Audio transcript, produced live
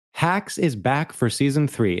Hacks is back for season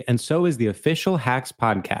 3, and so is the official Hacks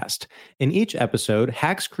podcast. In each episode,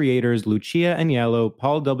 Hacks creators Lucia Aniello,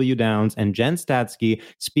 Paul W. Downs, and Jen Statsky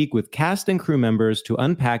speak with cast and crew members to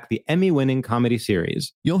unpack the Emmy-winning comedy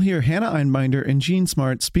series. You'll hear Hannah Einbinder and Jean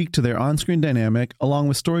Smart speak to their on-screen dynamic, along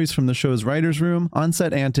with stories from the show's writer's room,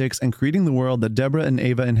 on-set antics, and creating the world that Deborah and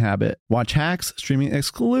Ava inhabit. Watch Hacks, streaming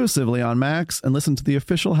exclusively on Max, and listen to the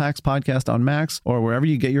official Hacks podcast on Max or wherever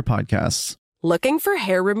you get your podcasts. Looking for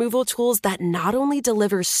hair removal tools that not only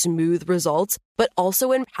deliver smooth results, but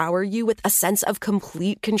also empower you with a sense of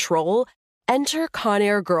complete control? Enter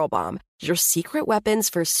Conair Girl Bomb, your secret weapons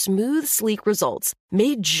for smooth, sleek results,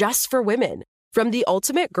 made just for women. From the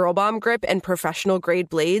ultimate Girl Bomb grip and professional-grade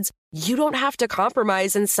blades, you don't have to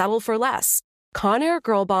compromise and settle for less. Conair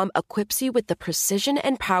Girl Bomb equips you with the precision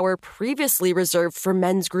and power previously reserved for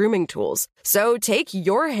men's grooming tools. So take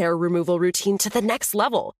your hair removal routine to the next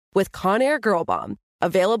level with Conair Girl Bomb.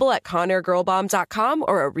 Available at ConairGirlBomb.com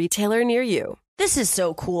or a retailer near you. This is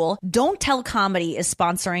so cool. Don't Tell Comedy is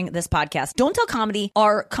sponsoring this podcast. Don't Tell Comedy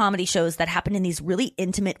are comedy shows that happen in these really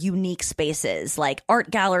intimate, unique spaces like art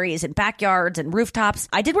galleries and backyards and rooftops.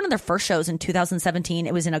 I did one of their first shows in 2017.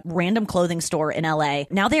 It was in a random clothing store in LA.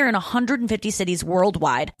 Now they are in 150 cities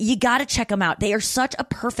worldwide. You got to check them out. They are such a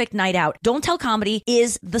perfect night out. Don't Tell Comedy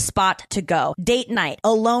is the spot to go. Date night,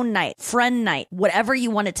 alone night, friend night, whatever you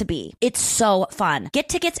want it to be. It's so fun. Get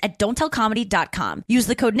tickets at don'ttellcomedy.com. Use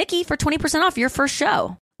the code Nikki for 20% off your first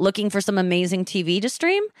show. Looking for some amazing TV to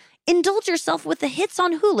stream? Indulge yourself with the hits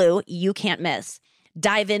on Hulu you can't miss.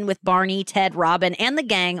 Dive in with Barney, Ted, Robin, and the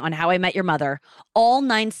gang on How I Met Your Mother. All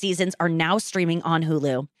 9 seasons are now streaming on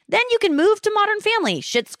Hulu. Then you can move to Modern Family,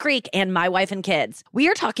 Schitt's Creek, and My Wife and Kids. We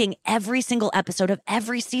are talking every single episode of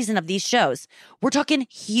every season of these shows. We're talking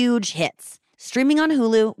huge hits. Streaming on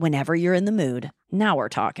Hulu whenever you're in the mood. Now we're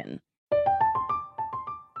talking.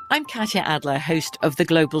 I'm Katya Adler, host of The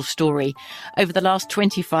Global Story. Over the last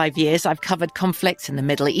 25 years, I've covered conflicts in the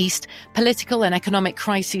Middle East, political and economic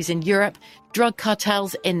crises in Europe, drug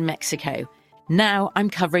cartels in Mexico. Now I'm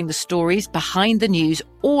covering the stories behind the news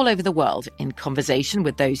all over the world in conversation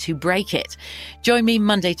with those who break it. Join me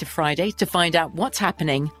Monday to Friday to find out what's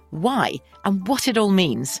happening, why, and what it all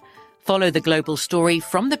means. Follow The Global Story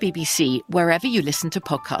from the BBC wherever you listen to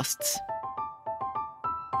podcasts.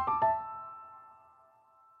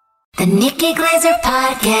 The Nikki Glaser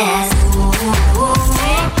Podcast.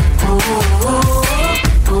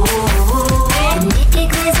 The Nikki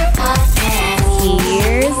Glaser Podcast.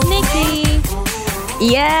 Here's Nikki.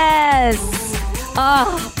 Yes.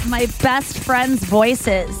 Oh, my best friends'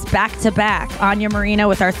 voices back to back. Anya Marino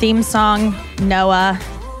with our theme song, Noah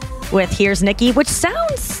with Here's Nikki, which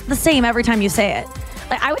sounds the same every time you say it.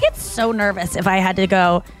 Like, I would get so nervous if I had to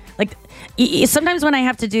go, like, sometimes when I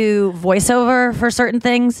have to do voiceover for certain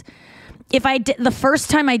things, if I did, the first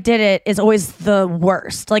time I did it is always the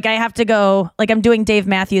worst. Like I have to go, like I'm doing Dave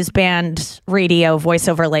Matthews Band radio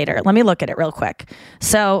voiceover later. Let me look at it real quick.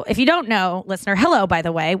 So if you don't know, listener, hello, by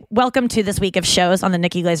the way. Welcome to this week of shows on the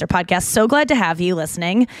Nikki Glaser Podcast. So glad to have you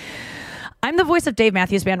listening. I'm the voice of Dave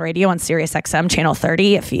Matthews Band radio on Sirius XM channel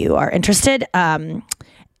 30, if you are interested. And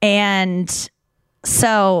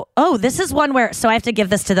so, this is one where, so I have to give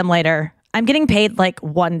this to them later. I'm getting paid like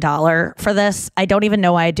 $1 for this. I don't even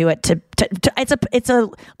know why I do it. It's a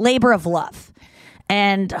labor of love,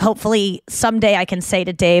 and hopefully someday I can say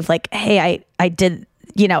to Dave, like, "Hey, I did."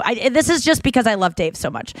 This is just because I love Dave so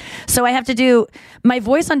much. So I have to do my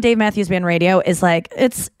voice on Dave Matthews Band radio is like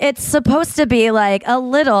it's supposed to be like a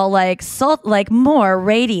little like more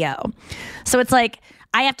radio. So it's like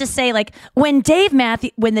I have to say, like, when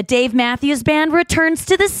the Dave Matthews Band returns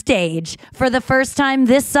to the stage for the first time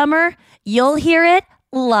this summer, you'll hear it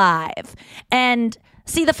live. And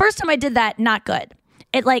see, the first time I did that, not good.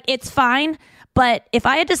 It's fine. But if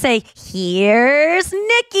I had to say, here's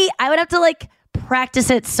Nikki, I would have to practice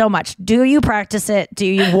it so much. Do you practice it? Do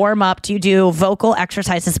you warm up? Do you do vocal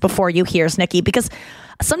exercises before you here's Nikki? Because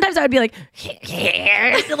sometimes I would be like,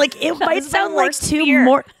 it might sound like too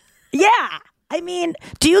more. Yeah. I mean,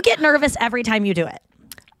 do you get nervous every time you do it?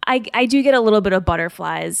 I do get a little bit of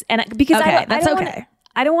butterflies, and because I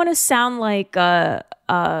don't want to sound like from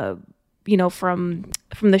The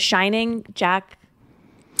Shining, Jack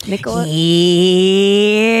Nicholson.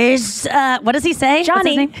 Here's what does he say?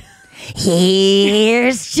 Johnny.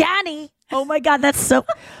 Here's Johnny. Oh my God, that's so.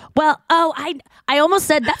 Well, I almost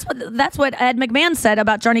said that's what Ed McMahon said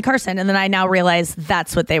about Johnny Carson, and then I now realize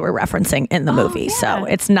that's what they were referencing in the movie. Yeah. So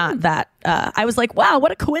it's not that. I was like, wow,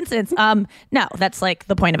 what a coincidence. No, that's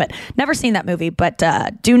the point of it. Never seen that movie, but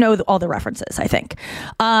do know all the references, I think.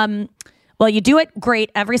 Well, Well, you do it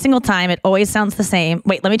great every single time. It always sounds the same.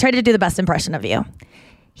 Wait, let me try to do the best impression of you.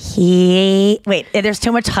 Wait, there's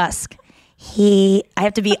too much husk. I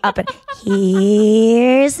have to be up and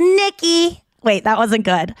here's Nikki. Wait, that wasn't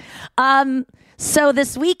good. So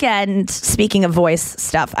this weekend, speaking of voice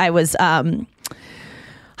stuff, I was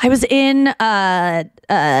in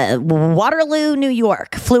Waterloo, New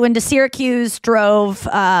York, flew into Syracuse, drove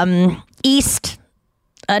east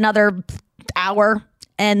another hour,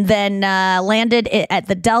 and then landed at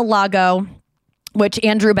the Del Lago, which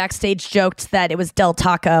Andrew backstage joked that it was Del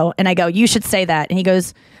Taco. And I go, you should say that. And he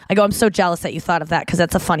goes, I'm so jealous that you thought of that because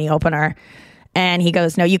that's a funny opener. And he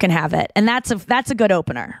goes, no, you can have it. And that's a good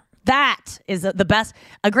opener. That is the best.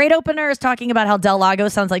 A great opener is talking about how Del Lago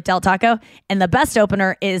sounds like Del Taco. And the best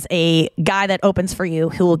opener is a guy that opens for you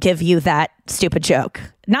who will give you that stupid joke.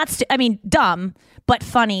 Dumb, but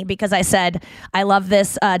funny, because I said, I love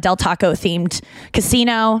this Del Taco themed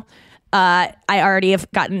casino. I already have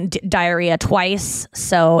gotten diarrhea twice,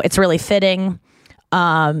 so it's really fitting.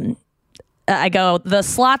 I go, the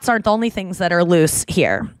slots aren't the only things that are loose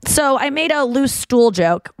here. So I made a loose stool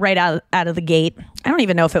joke right out of the gate. I don't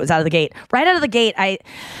even know if it was out of the gate. Right out of the gate,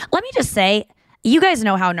 let me just say, you guys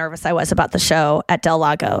know how nervous I was about the show at Del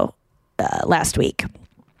Lago last week.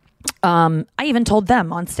 I even told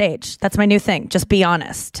them on stage, that's my new thing, just be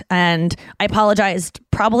honest. And I apologized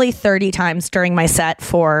probably 30 times during my set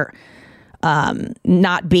for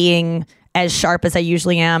not being as sharp as I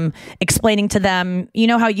usually am, explaining to them, you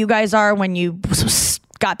know how you guys are when you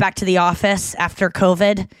got back to the office after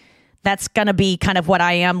COVID? That's going to be kind of what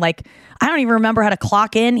I am. Like, I don't even remember how to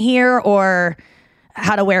clock in here or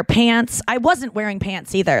how to wear pants. I wasn't wearing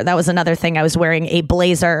pants either. That was another thing. I was wearing a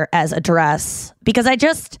blazer as a dress because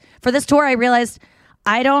for this tour, I realized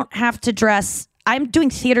I don't have to dress. I'm doing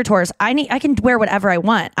theater tours. I can wear whatever I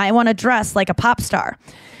want. I want to dress like a pop star.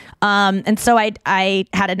 And so I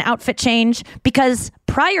had an outfit change because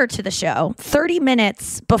prior to the show, 40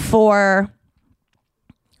 minutes, let's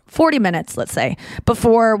say,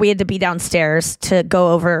 before we had to be downstairs to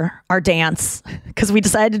go over our dance, because we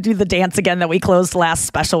decided to do the dance again that we closed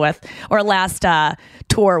last tour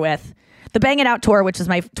with. The Bang It Out tour, which is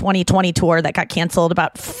my 2020 tour that got canceled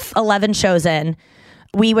about 11 shows in.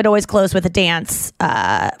 We would always close with a dance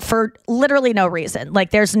for literally no reason.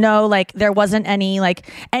 Like, there wasn't any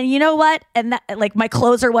and you know what? And that, my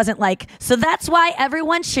closer wasn't so that's why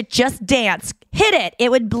everyone should just dance. Hit it.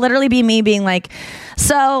 It would literally be me being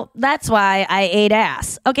so that's why I ate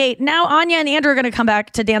ass. Okay, now Anya and Andrew are going to come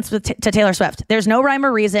back to dance to Taylor Swift. There's no rhyme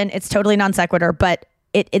or reason. It's totally non sequitur, but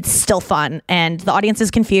it's still fun, and the audience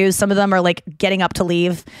is confused. Some of them are getting up to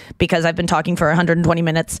leave because I've been talking for 120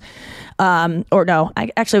 minutes. It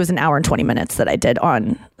was an hour and 20 minutes that I did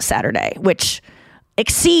on Saturday, which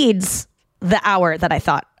exceeds the hour that I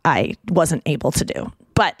thought I wasn't able to do.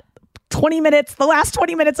 But 20 minutes, the last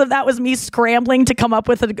 20 minutes of that was me scrambling to come up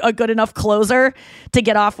with a good enough closer to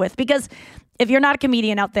get off with, because if you're not a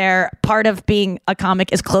comedian out there, part of being a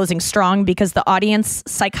comic is closing strong, because the audience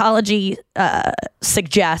psychology has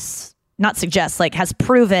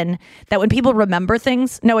proven that when people remember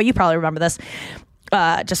things, Noah, you probably remember this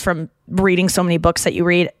just from reading so many books that you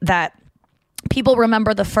read, that people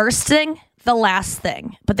remember the first thing, the last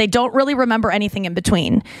thing, but they don't really remember anything in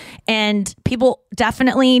between. And people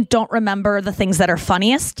definitely don't remember the things that are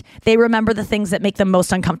funniest. They remember the things that make them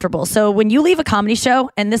most uncomfortable. So when you leave a comedy show,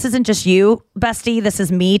 and this isn't just you, bestie, this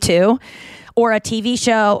is me too, or a TV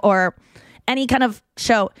show or any kind of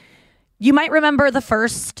show, you might remember the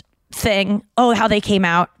first thing, how they came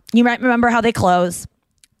out. You might remember how they close.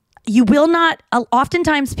 You will not.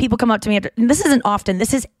 Oftentimes people come up to me, and this isn't often,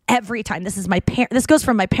 this is every time. This is this goes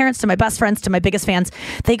from my parents to my best friends to my biggest fans.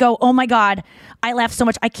 They go, oh my God, I laughed so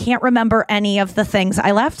much. I can't remember any of the things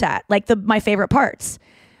I laughed at, my favorite parts.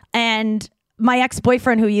 And my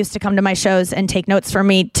ex-boyfriend, who used to come to my shows and take notes for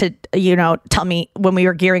me to, tell me when we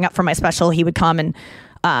were gearing up for my special, he would come and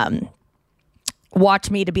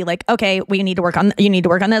watch me to be okay, you need to work on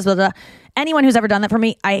this, blah, blah. Anyone who's ever done that for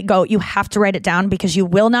me, I go, you have to write it down, because you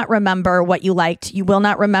will not remember what you liked. You will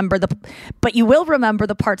not remember but you will remember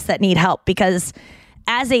the parts that need help, because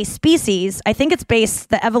as a species, I think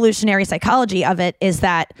the evolutionary psychology of it is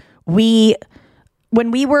that when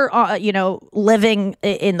we were, living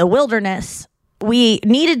in the wilderness, we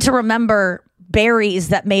needed to remember berries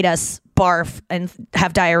that made us barf and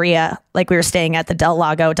have diarrhea, like we were staying at the Del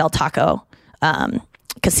Taco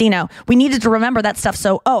casino. We needed to remember that stuff.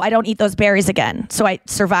 So, I don't eat those berries again, so I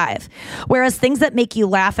survive. Whereas things that make you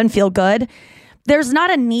laugh and feel good, there's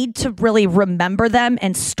not a need to really remember them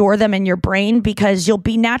and store them in your brain, because you'll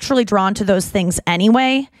be naturally drawn to those things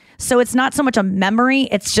anyway. So it's not so much a memory.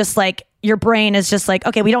 It's just your brain is just like,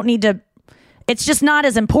 okay, we don't need to, it's just not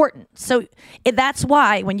as important. So that's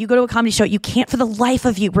why when you go to a comedy show, you can't for the life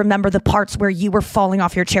of you remember the parts where you were falling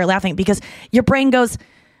off your chair laughing, because your brain goes,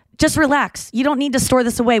 just relax. You don't need to store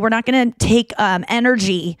this away. We're not going to take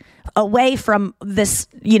energy away from this.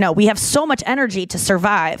 You know, we have so much energy to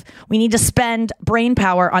survive. We need to spend brain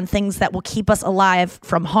power on things that will keep us alive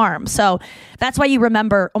from harm. So that's why you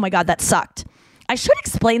remember, oh my God, that sucked. I should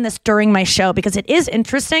explain this during my show because it is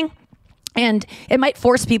interesting. And it might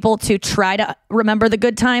force people to try to remember the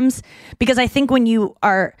good times, because I think when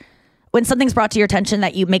something's brought to your attention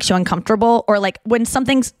that makes you uncomfortable, or like when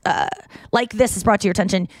something's like this is brought to your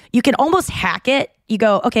attention, you can almost hack it. You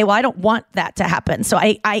go, okay, well, I don't want that to happen, so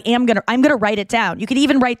I'm gonna write it down. You could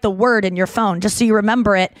even write the word in your phone just so you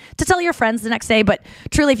remember it to tell your friends the next day. But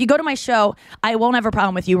truly, if you go to my show, I won't have a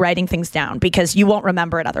problem with you writing things down because you won't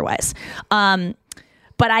remember it otherwise.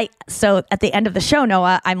 So at the end of the show,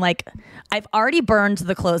 Noah, I'm like, I've already burned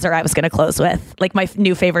the closer I was going to close with, like my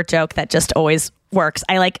new favorite joke that just always works.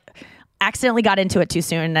 I like accidentally got into it too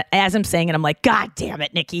soon. As I'm saying it, I'm like, God damn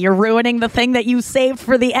it, Nikki, you're ruining the thing that you saved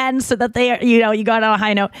for the end so that you got on a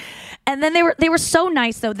high note. And then they were so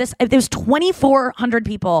nice though. There was 2,400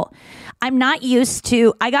 people. I'm not used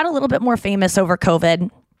to, I got a little bit more famous over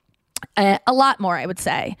COVID, a lot more, I would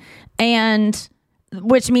say. And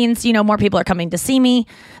which means, more people are coming to see me.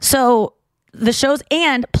 So the shows,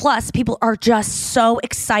 and plus people are just so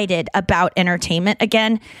excited about entertainment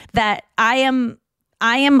again that I am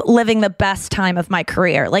living the best time of my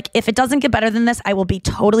career. Like if it doesn't get better than this, I will be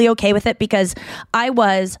totally okay with it, because I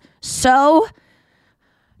was so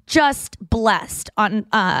just blessed on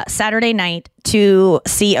Saturday night to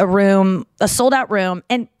see a sold out room.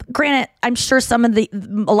 And granted, I'm sure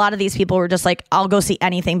a lot of these people were just like, I'll go see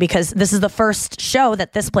anything, because this is the first show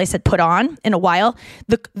that this place had put on in a while.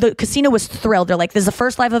 The casino was thrilled. They're like, this is the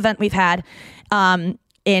first live event we've had since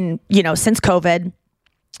COVID.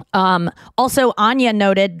 Also, Anya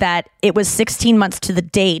noted that it was 16 months to the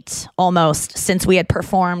date almost since we had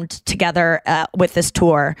performed together with this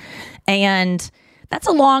tour. And that's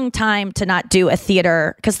a long time to not do a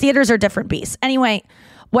theater, because theaters are different beasts. Anyway,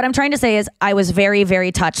 what I'm trying to say is I was very,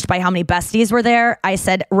 very touched by how many besties were there. I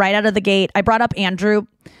said right out of the gate, I brought up Andrew.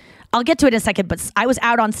 I'll get to it in a second, but I was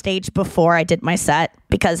out on stage before I did my set,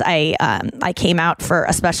 because I came out for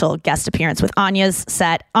a special guest appearance with Anya's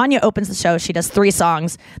set. Anya opens the show. She does 3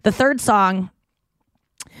 songs. The third song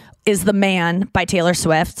is The Man by Taylor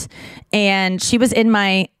Swift. And she was in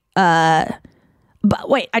my... But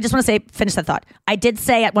wait, I just want to finish that thought. I did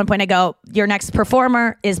say at one point, I go, your next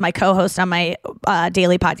performer is my co-host on my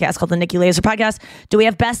daily podcast called the Nikki Laser Podcast. Do we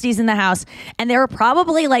have besties in the house? And there were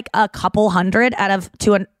probably like a couple hundred out of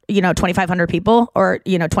 2,500 people, or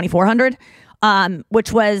 2,400,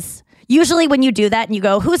 which was usually when you do that and you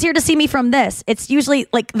go, who's here to see me from this? It's usually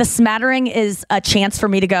like the smattering is a chance for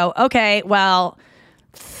me to go, okay, well,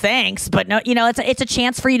 thanks, but no, it's a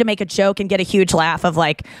chance for you to make a joke and get a huge laugh of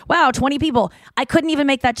like, wow, 20 people. I couldn't even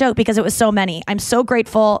make that joke because it was so many. I'm so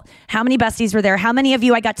grateful how many besties were there, how many of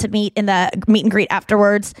you I got to meet in the meet and greet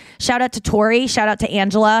afterwards. Shout out to Tori, shout out to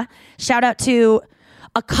Angela, shout out to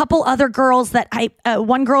a couple other girls that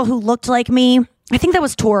one girl who looked like me. I think that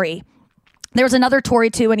was Tori. There was another Tori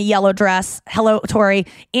too in a yellow dress. Hello, Tori.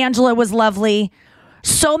 Angela was lovely.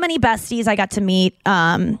 So many besties I got to meet.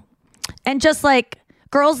 And just like,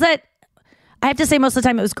 girls that I have to say most of the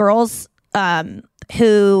time it was girls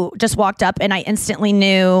who just walked up and I instantly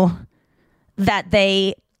knew that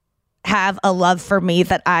they have a love for me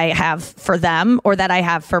that I have for them, or that I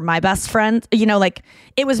have for my best friend. Like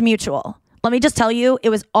it was mutual. Let me just tell you, it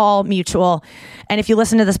was all mutual. And if you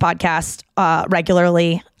listen to this podcast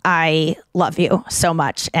regularly, I love you so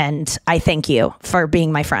much. And I thank you for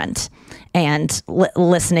being my friend and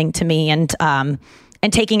listening to me and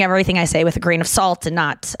taking everything I say with a grain of salt and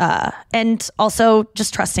not, and also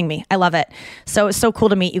just trusting me. I love it. So it's so cool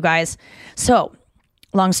to meet you guys. So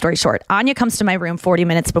long story short, Anya comes to my room 40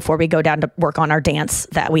 minutes before we go down to work on our dance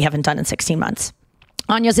that we haven't done in 16 months.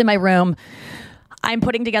 Anya's in my room. I'm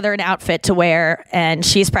putting together an outfit to wear and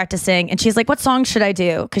she's practicing and she's like, what song should I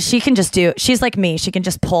do? Cause she's like me. She can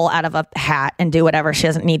just pull out of a hat and do whatever. She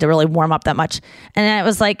doesn't need to really warm up that much. And then it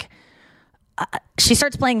was like, she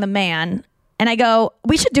starts playing The Man. And I go,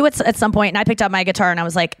 we should do it at some point. And I picked up my guitar and I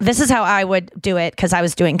was like, this is how I would do it. Cause I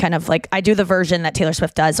was doing kind of like, I do the version that Taylor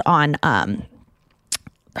Swift does on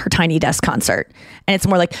her Tiny Desk concert. And it's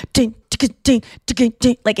more like, ding, ding,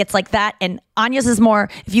 like it's like that. And Anya's is more,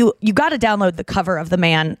 if you got to download the cover of The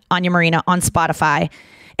Man, Anya Marina, on Spotify.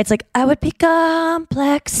 It's like, I would be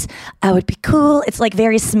complex, I would be cool. It's like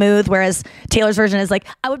very smooth, whereas Taylor's version is like,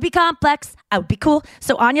 I would be complex, I would be cool.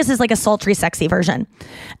 So Anya's is like a sultry, sexy version.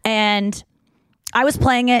 And I was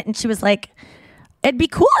playing it and she was like, it'd be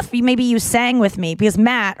cool if maybe you sang with me, because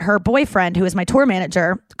Matt, her boyfriend, who is my tour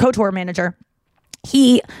manager, co-tour manager,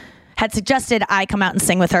 he had suggested I come out and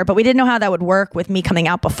sing with her, but we didn't know how that would work with me coming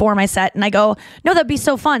out before my set. And I go, no, that'd be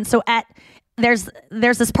so fun. So there's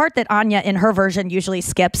this part that Anya in her version usually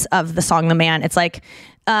skips of the song The Man. It's like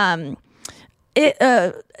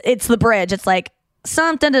it's the bridge. It's like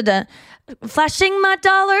something flashing my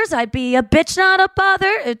dollars, I'd be a bitch, not a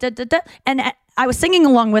bother. And I was singing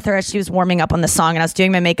along with her as she was warming up on the song, and I was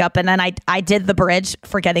doing my makeup, and then I did the bridge,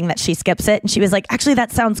 forgetting that she skips it, and she was like, actually,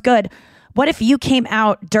 that sounds good. What if you came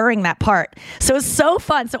out during that part? So it's so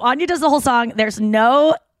fun. So Anya does the whole song. There's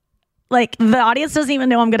no, like, the audience doesn't even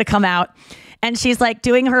know I'm going to come out. And she's like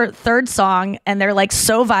doing her third song, and they're like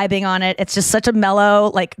so vibing on it. It's just such a mellow,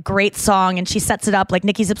 like, great song. And she sets it up like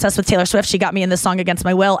Nikki's obsessed with Taylor Swift. She got me in this song against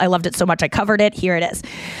my will. I loved it so much I covered it. Here it is.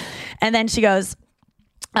 And then she goes,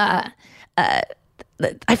 I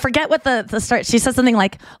forget what the start. She says something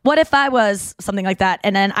like, what if I was something like that?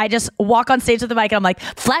 And then I just walk on stage with the mic and I'm like,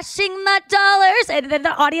 flashing the dollars. And then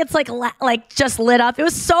the audience like just lit up. It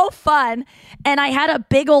was so fun. And I had a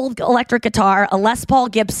big old electric guitar, a Les Paul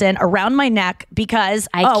Gibson, around my neck because,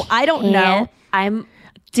 I don't know.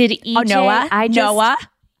 Did EJ? Noah.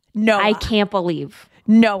 I can't believe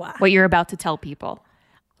Noah what you're about to tell people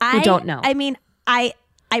who don't know. I mean, I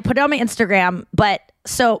put it on my Instagram, but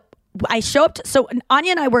so I show up. So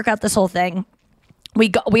Anya and I work out this whole thing.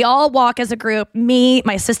 We all walk as a group. Me,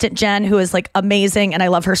 my assistant Jen, who is like amazing, and I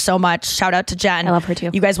love her so much. Shout out to Jen. I love her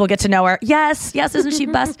too. You guys will get to know her. Yes, isn't she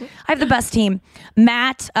best? I have the best team.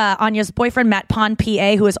 Matt, Anya's boyfriend, Matt Pond,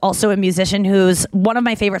 PA, who is also a musician, who's one of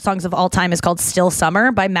my favorite songs of all time, is called "Still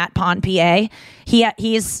Summer" by Matt Pond, PA.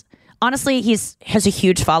 He's honestly has a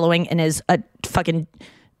huge following and is a fucking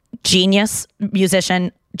genius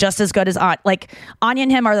musician. Just as good as like Anya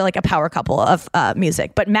and him are like a power couple of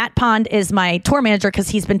music. But Matt Pond is my tour manager because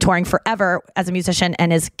he's been touring forever as a musician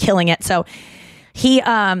and is killing it. So he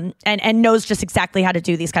and knows just exactly how to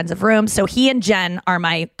do these kinds of rooms. So he and Jen are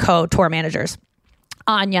my co-tour managers.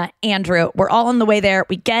 Anya, Andrew, we're all on the way there.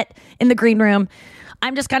 We get in the green room.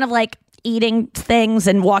 I'm just kind of like eating things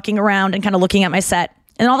and walking around and kind of looking at my set.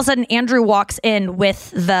 And all of a sudden, Andrew walks in with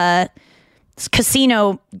the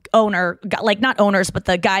casino owner, like not owners, but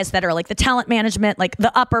the guys that are like the talent management, like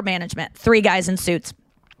the upper management, 3 guys in suits,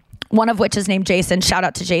 one of which is named Jason. Shout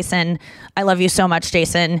out to Jason. I love you so much,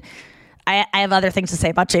 Jason. I have other things to say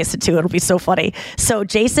about Jason too. It'll be so funny. So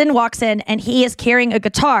Jason walks in and he is carrying a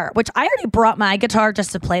guitar, which I already brought my guitar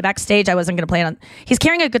just to play backstage. I wasn't going to play it on. He's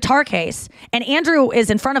carrying a guitar case, and Andrew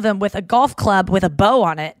is in front of him with a golf club with a bow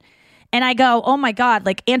on it. And I go, oh my God,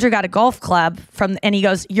 like Andrew got a golf club and he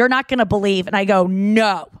goes, you're not going to believe. And I go,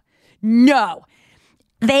 no.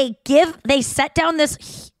 They set down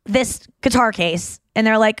this guitar case and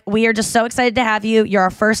they're like, we are just so excited to have you. You're our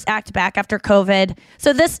first act back after COVID.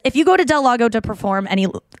 So if you go to Del Lago to perform, any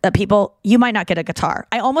people, you might not get a guitar.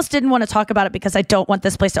 I almost didn't want to talk about it because I don't want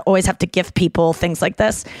this place to always have to give people things like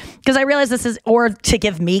this. Because I realize or to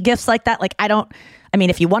give me gifts like that. Like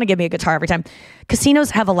if you want to give me a guitar every time,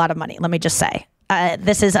 casinos have a lot of money. Let me just say,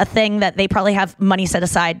 this is a thing that they probably have money set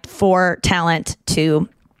aside for talent to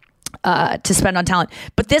spend on talent.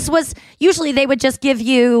 But this was, usually they would just give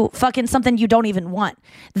you fucking something you don't even want.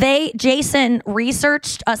 Jason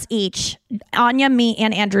researched us each, Anya, me,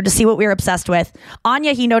 and Andrew, to see what we were obsessed with.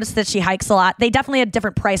 Anya, he noticed that she hikes a lot. They definitely had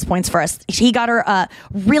different price points for us. He got her a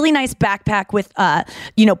really nice backpack with,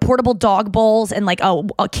 portable dog bowls and like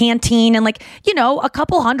a canteen and like, a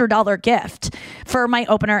couple $100 gift for my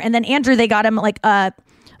opener. And then Andrew, they got him like a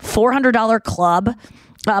 $400 club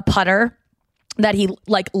putter that he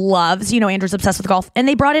like loves. Andrew's obsessed with golf, and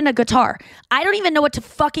they brought in a guitar. I don't even know what to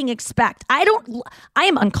fucking expect. I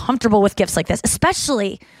am uncomfortable with gifts like this,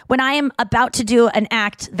 especially when I am about to do an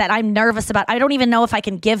act that I'm nervous about. I don't even know if I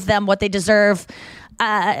can give them what they deserve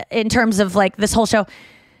in terms of like this whole show.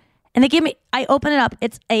 And I open it up.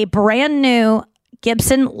 It's a brand new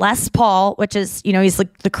Gibson Les Paul, which is, he's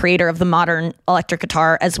like the creator of the modern electric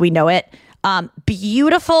guitar as we know it.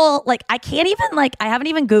 Beautiful. Like I haven't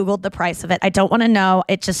even Googled the price of it. I don't want to know.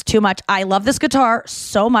 It's just too much. I love this guitar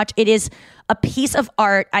so much. It is a piece of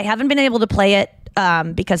art. I haven't been able to play it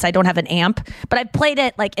because I don't have an amp, but I played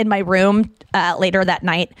it like in my room later that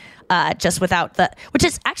night, just without which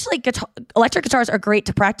is actually electric guitars are great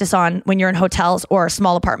to practice on when you're in hotels or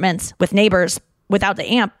small apartments with neighbors without the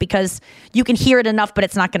amp, because you can hear it enough, but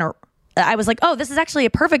it's not going to, I was like, oh, this is actually a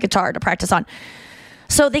perfect guitar to practice on.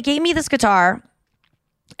 So they gave me this guitar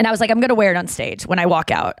and I was like, I'm going to wear it on stage when I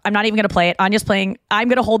walk out. I'm not even going to play it. I'm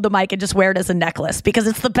going to hold the mic and just wear it as a necklace because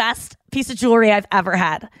it's the best piece of jewelry I've ever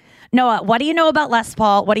had. Noah, what do you know about Les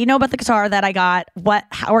Paul? What do you know about the guitar that I got? What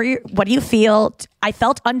do you feel? I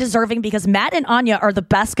felt undeserving because Matt and Anya are the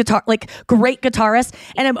best great guitarists.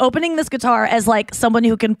 And I'm opening this guitar as like someone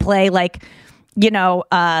who can play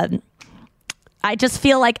I just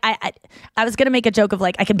feel like I was going to make a joke of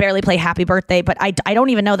like, I can barely play Happy Birthday, but I don't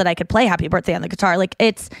even know that I could play Happy Birthday on the guitar. Like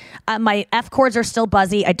it's, my F chords are still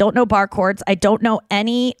buzzy. I don't know bar chords. I don't know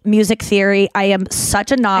any music theory. I am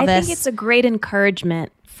such a novice. I think it's a great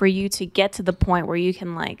encouragement for you to get to the point where you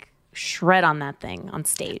can like shred on that thing on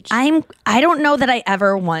stage. I don't know that I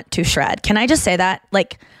ever want to shred. Can I just say that?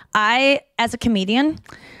 Like as a comedian,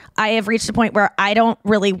 I have reached a point where I don't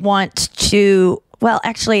really want to, well,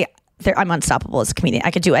 actually, I'm unstoppable as a comedian.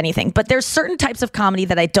 I could do anything, but there's certain types of comedy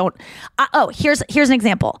that I don't. Here's an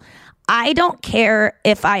example. I don't care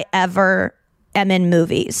if I ever am in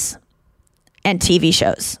movies and TV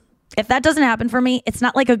shows. If that doesn't happen for me, it's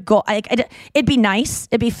not like a goal. It'd be nice.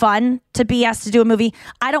 It'd be fun to be asked to do a movie.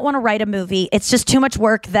 I don't want to write a movie. It's just too much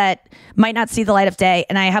work that might not see the light of day.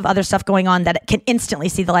 And I have other stuff going on that can instantly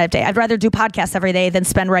see the light of day. I'd rather do podcasts every day than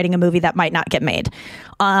spend writing a movie that might not get made.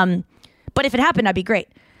 But if it happened, I'd be great.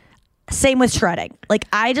 Same with shredding. Like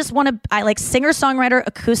I like singer-songwriter,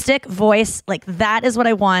 acoustic voice. Like that is what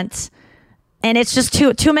I want. And it's just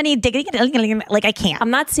too many, like I can't.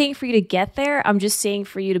 I'm not saying for you to get there. I'm just saying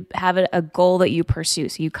for you to have a goal that you pursue.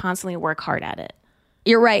 So you constantly work hard at it.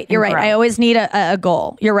 You're right. I always need a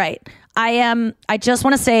goal. You're right. I just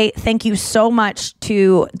want to say thank you so much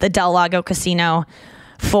to the Del Lago Casino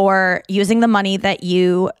for using the money that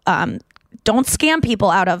you don't scam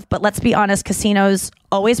people out of. But let's be honest, casinos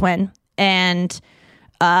always win. And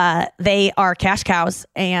they are cash cows,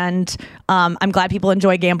 and I'm glad people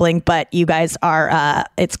enjoy gambling, but you guys are,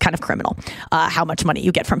 it's kind of criminal how much money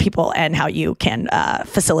you get from people and how you can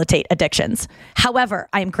facilitate addictions. However,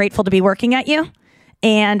 I am grateful to be working at you,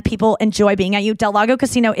 and people enjoy being at you. Del Lago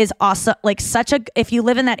Casino is awesome. Like if you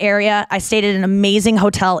live in that area, I stayed at an amazing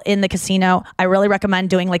hotel in the casino. I really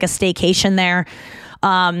recommend doing like a staycation there.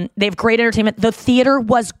 They have great entertainment. The theater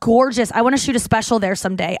was gorgeous. I want to shoot a special there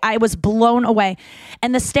someday. I was blown away.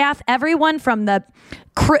 And the staff, everyone from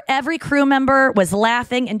every crew member was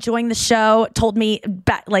laughing, enjoying the show, told me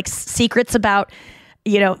like secrets about,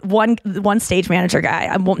 one stage manager guy.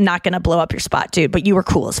 I'm not going to blow up your spot, dude, but you were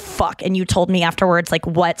cool as fuck. And you told me afterwards, like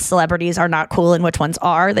what celebrities are not cool and which ones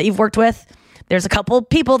are that you've worked with. There's a couple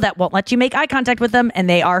people that won't let you make eye contact with them, and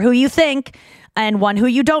they are who you think, and one who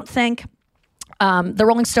you don't think. The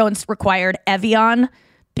Rolling Stones required Evian,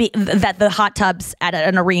 that the hot tubs at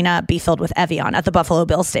an arena be filled with Evian at the Buffalo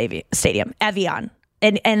Bills Stadium. Evian.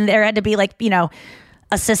 And there had to be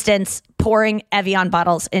assistants pouring Evian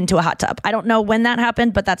bottles into a hot tub. I don't know when that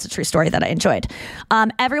happened, but that's a true story that I enjoyed.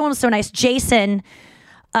 Everyone was so nice. Jason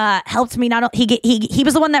helped me. He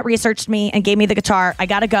was the one that researched me and gave me the guitar. I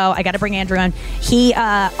gotta go. I gotta bring Andrew in.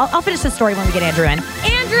 I'll finish the story when we get Andrew in.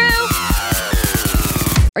 Andrew!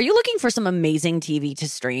 Are you looking for some amazing TV to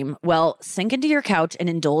stream? Well, sink into your couch and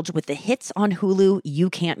indulge with the hits on Hulu you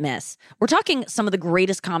can't miss. We're talking some of the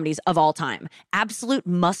greatest comedies of all time. Absolute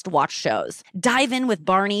must-watch shows. Dive in with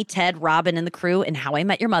Barney, Ted, Robin, and the crew in How I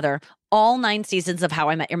Met Your Mother. All 9 seasons of How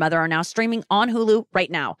I Met Your Mother are now streaming on Hulu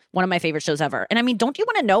right now. One of my favorite shows ever. And I mean, don't you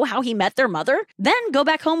want to know how he met their mother? Then go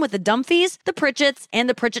back home with the Dumfies, the Pritchetts, and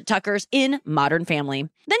the Pritchett Tuckers in Modern Family.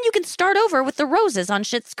 Then you can start over with the Roses on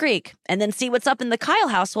Schitt's Creek. And then see what's up in the Kyle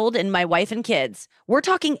household in My Wife and Kids. We're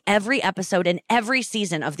talking every episode and every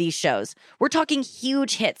season of these shows. We're talking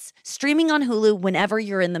huge hits, streaming on Hulu whenever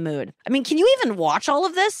you're in the mood. I mean, can you even watch all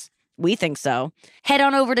of this? We think so. Head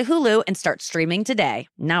on over to Hulu and start streaming today.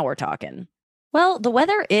 Now we're talking. Well, the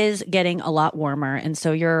weather is getting a lot warmer, and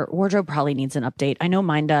so your wardrobe probably needs an update. I know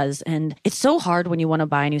mine does, and it's so hard when you want to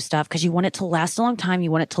buy new stuff because you want it to last a long time, you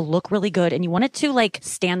want it to look really good, and you want it to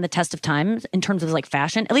stand the test of time in terms of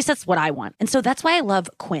fashion. At least that's what I want. And so that's why I love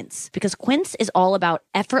Quince, because Quince is all about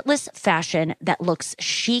effortless fashion that looks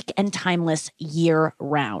chic and timeless year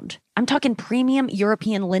round. I'm talking premium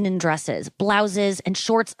European linen dresses, blouses, and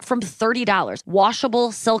shorts from $30.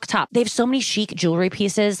 Washable silk top. They have so many chic jewelry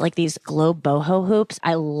pieces like these globe boho hoops.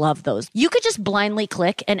 I love those. You could just blindly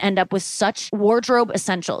click and end up with such wardrobe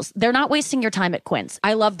essentials. They're not wasting your time at Quince.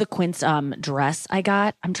 I love the Quince dress I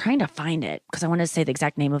got. I'm trying to find it because I want to say the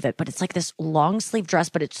exact name of it, but it's like this long sleeve dress,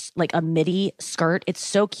 but it's like a midi skirt. It's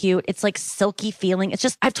so cute. It's like silky feeling. It's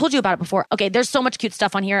just, I've told you about it before. Okay, there's so much cute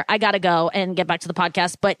stuff on here. I gotta go and get back to the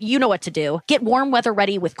podcast, but you know what to do. Get warm weather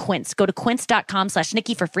ready with Quince. Go to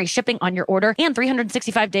quince.com/Nikki for free shipping on your order and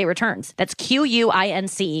 365-day returns. That's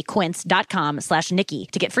QUINC, quince.com/Nikki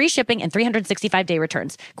to get free shipping and 365-day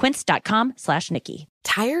returns. Quince.com/Nikki.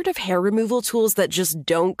 Tired of hair removal tools that just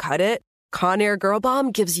don't cut it? Conair Girl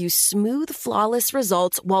Bomb gives you smooth, flawless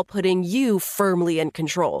results while putting you firmly in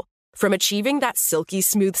control. From achieving that silky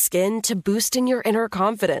smooth skin to boosting your inner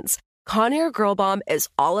confidence, Conair Girl Bomb is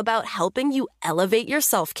all about helping you elevate your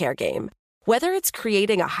self-care game. Whether it's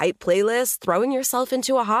creating a hype playlist, throwing yourself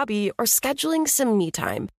into a hobby, or scheduling some me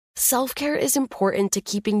time, self-care is important to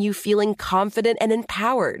keeping you feeling confident and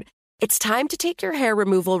empowered. It's time to take your hair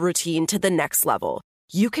removal routine to the next level.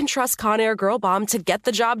 You can trust Conair Girl Bomb to get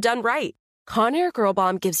the job done right. Conair Girl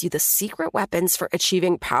Bomb gives you the secret weapons for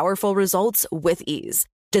achieving powerful results with ease.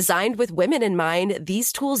 Designed with women in mind,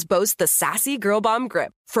 these tools boast the sassy Girl Bomb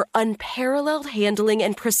grip for unparalleled handling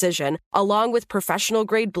and precision, along with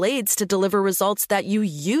professional-grade blades to deliver results that you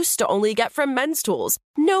used to only get from men's tools.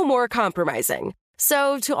 No more compromising.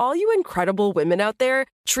 So, to all you incredible women out there,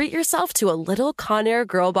 treat yourself to a little Conair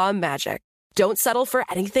Girl Bomb magic. Don't settle for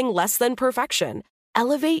anything less than perfection.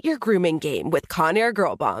 Elevate your grooming game with Conair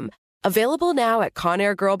Girl Bomb. Available now at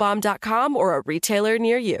ConairGirlBomb.com or a retailer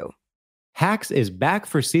near you. Hacks is back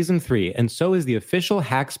for season 3, and so is the official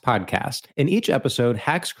Hacks podcast. In each episode,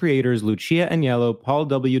 Hacks creators Lucia Aniello, Paul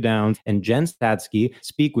W. Downs, and Jen Statsky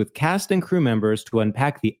speak with cast and crew members to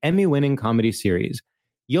unpack the Emmy-winning comedy series.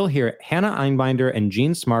 You'll hear Hannah Einbinder and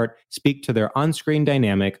Jean Smart speak to their on-screen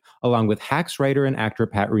dynamic, along with Hacks writer and actor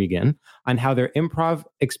Pat Regan, on how their improv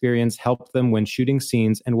experience helped them when shooting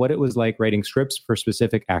scenes and what it was like writing scripts for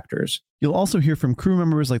specific actors. You'll also hear from crew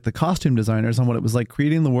members like the costume designers on what it was like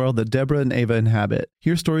creating the world that Deborah and Ava inhabit.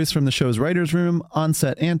 Hear stories from the show's writer's room,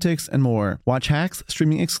 on-set antics, and more. Watch Hacks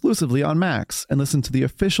streaming exclusively on Max, and listen to the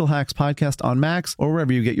official Hacks podcast on Max or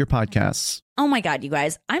wherever you get your podcasts. Oh my God, you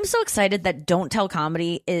guys. I'm so excited that Don't Tell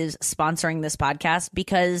Comedy is sponsoring this podcast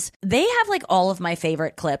because they have like all of my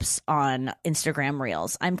favorite clips on Instagram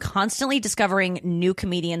Reels. I'm constantly discovering new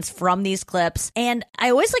comedians from these clips. And I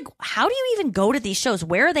always like, how do you even go to these shows?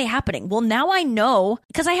 Where are they happening? Well, now I know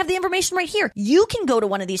because I have the information right here. You can go to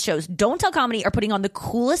one of these shows. Don't Tell Comedy are putting on the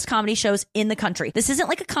coolest comedy shows in the country. This isn't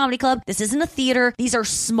like a comedy club. This isn't a theater. These are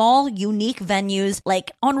small, unique venues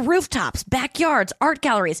like on rooftops, backyards, art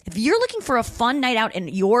galleries. If you're looking for a fun night out in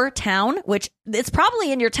your town, which it's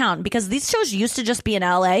probably in your town because these shows used to just be in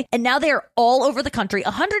LA and now they're all over the country,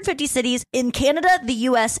 150 cities in Canada, the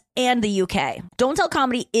US, and the UK. Don't Tell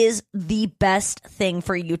Comedy is the best thing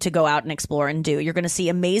for you to go out and explore and do. You're going to see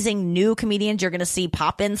amazing new comedians. You're going to see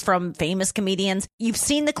pop-ins from famous comedians. You've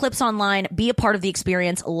seen the clips online. Be a part of the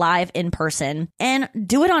experience live in person and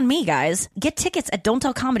do it on me, guys. Get tickets at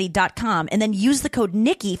don'ttellcomedy.com and then use the code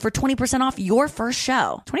Nikki for 20% off your first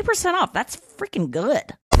show. 20% off. That's freaking good.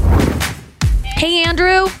 Hey,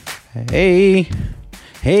 Andrew. Hey.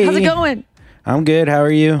 How's it going? I'm good. How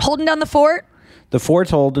are you? Holding down the fort? The fort's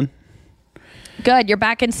holding. Good. You're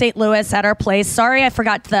back in St. Louis at our place. Sorry, I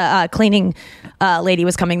forgot the cleaning lady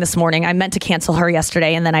was coming this morning. I meant to cancel her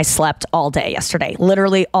yesterday, and then I slept all day yesterday,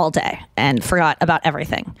 literally all day, and forgot about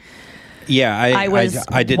everything. Yeah,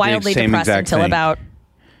 I did wildly the same depressed exact until thing. about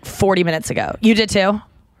 40 minutes ago. You did too?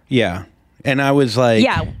 Yeah. And I was like...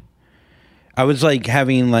 Yeah. I was like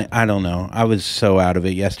having like, I don't know. I was so out of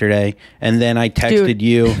it yesterday. And then I texted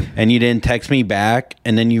you and you didn't text me back.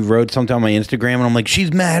 And then you wrote something on my Instagram and I'm like,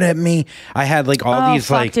 she's mad at me. I had like all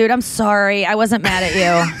these like... dude, I'm sorry. I wasn't mad at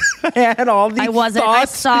you. I had all these I wasn't.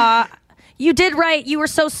 thoughts. I saw... You did right. You were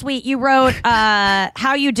so sweet. You wrote,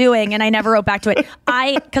 how you doing? And I never wrote back to it.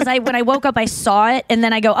 Because when I woke up, I saw it. And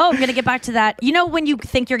then I go, I'm going to get back to that. You know, when you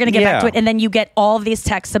think you're going to get back to it and then you get all of these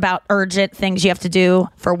texts about urgent things you have to do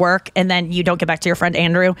for work. And then you don't get back to your friend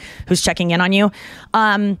Andrew, who's checking in on you.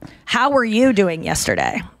 How were you doing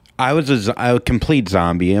yesterday? I was a complete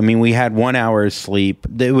zombie. I mean, we had 1 hour of sleep.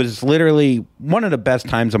 It was literally one of the best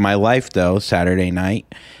times of my life, though, Saturday night.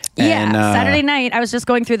 Yeah, Saturday night, I was just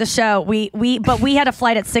going through the show. But we had a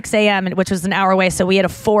flight at 6 a.m., which was an hour away, so we had a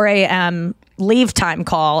 4 a.m. leave time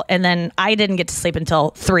call, and then I didn't get to sleep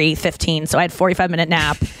until 3:15, so I had a 45-minute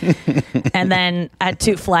nap. And then I had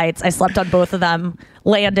 2 flights. I slept on both of them,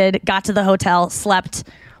 landed, got to the hotel, slept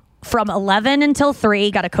from 11 until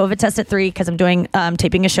 3, got a COVID test at 3 because I'm doing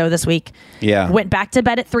taping a show this week. Yeah. Went back to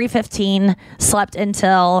bed at 3:15, slept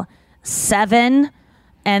until 7,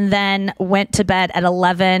 and then went to bed at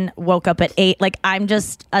 11, woke up at 8. Like, I'm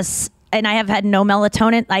just and I have had no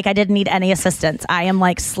melatonin. Like, I didn't need any assistance. I am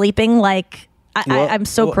like sleeping like I'm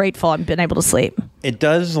so grateful I've been able to sleep. It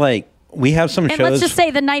does, like, we have some and shows. Let's just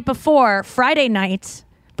say the night before, Friday night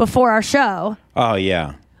before our show. Oh,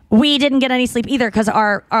 yeah. We didn't get any sleep either because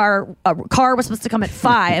our car was supposed to come at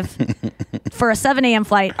 5 for a 7 a.m.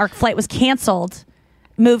 flight. Our flight was canceled,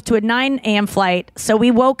 moved to a 9 a.m. flight. So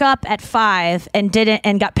we woke up at 5 and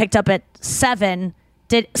got picked up at 7.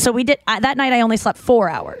 That night I only slept 4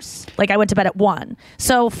 hours. Like, I went to bed at 1.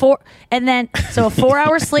 So a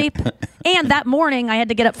 4-hour sleep. And that morning I had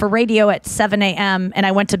to get up for radio at 7 a.m. and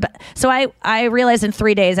I went to bed. So I realized in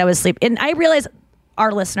 3 days I was asleep. And I realized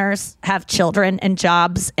our listeners have children and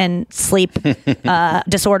jobs and sleep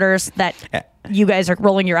disorders that you guys are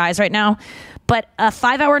rolling your eyes right now. But a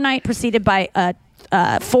 5-hour night preceded by a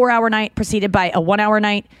 4-hour night preceded by a 1-hour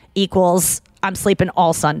night equals I'm sleeping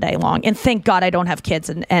all Sunday long. And thank God I don't have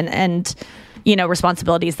kids and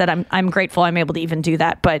responsibilities that I'm grateful I'm able to even do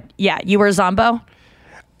that. But yeah, you were a Zombo?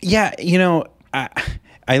 Yeah,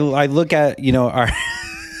 I look at, our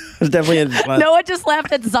was definitely Noah just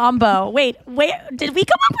laughed at Zombo. Wait, did we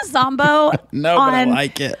come up with Zombo? No, but I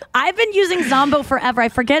like it. I've been using Zombo forever. I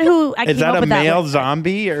forget who I came up with that. Is that a male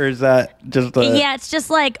zombie or is that just a... Yeah, it's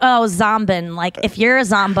just like, zombin. Like, if you're a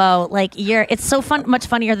Zombo, like, it's so much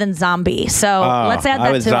funnier than zombie. So let's add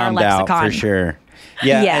that to our lexicon. Out for sure.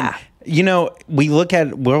 Yeah.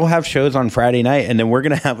 We'll have shows on Friday night, and then we're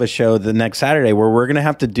going to have a show the next Saturday where we're going to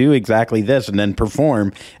have to do exactly this and then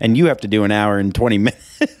perform, and you have to do an hour and 20 minutes.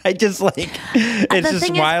 It's just wild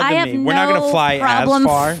to me. We're not going to fly as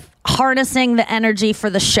far. Harnessing the energy for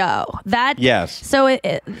the show. Yes. So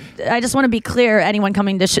I just want to be clear, anyone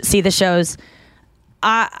coming to see the shows,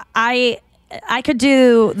 I could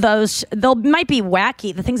do those. They might be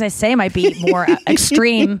wacky. The things I say might be more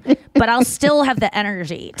extreme, but I'll still have the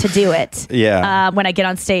energy to do it. Yeah. When I get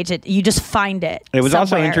on stage, you just find it. It was somewhere.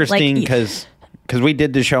 also interesting because we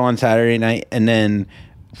did the show on Saturday night and then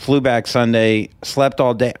flew back Sunday, slept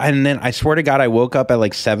all day, and then I swear to God, I woke up at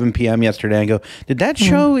like 7 p.m. yesterday and go, did that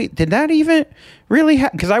show? Did that even really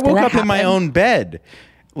happen? Because I woke up in my own bed.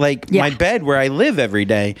 Like my bed where I live every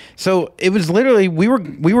day. So it was literally, we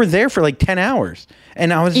were there for like 10 hours.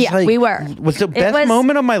 And I was like, we were. Was the best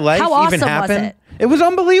moment of my life how even awesome happen? Was it? It was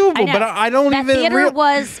unbelievable, but I don't that even... That theater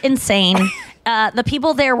was insane. The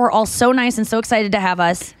people there were all so nice and so excited to have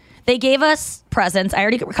us. They gave us presents. I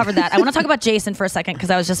already covered that. I want to talk about Jason for a second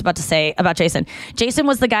because I was just about to say about Jason. Jason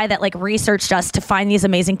was the guy that like researched us to find these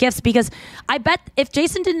amazing gifts because I bet if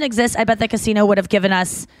Jason didn't exist, I bet the casino would have given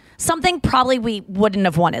us something probably we wouldn't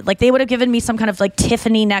have wanted. Like, they would have given me some kind of like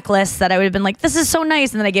Tiffany necklace that I would have been like, this is so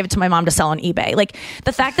nice. And then I gave it to my mom to sell on eBay. Like,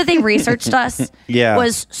 the fact that they researched us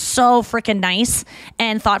was so freaking nice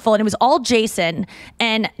and thoughtful. And it was all Jason.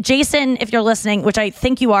 And Jason, if you're listening, which I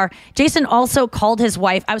think you are, Jason also called his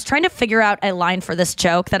wife. I was trying to figure out a line for this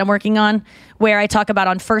joke that I'm working on where I talk about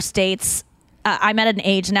on first dates. I'm at an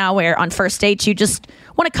age now where on first dates, you just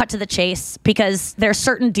want to cut to the chase because there are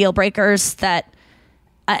certain deal breakers that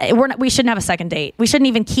we shouldn't have a second date. We shouldn't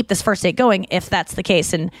even keep this first date going if that's the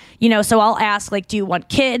case. And, so I'll ask, like, do you want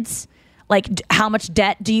kids? Like, how much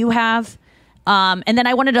debt do you have? And then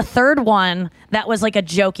I wanted a third one that was like a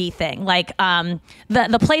jokey thing. Like, the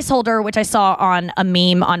placeholder, which I saw on a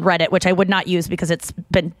meme on Reddit, which I would not use because it's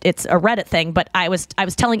a Reddit thing. But I was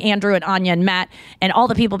telling Andrew and Anya and Matt and all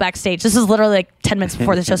the people backstage, this is literally like 10 minutes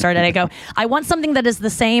before the show started. I go, I want something that is the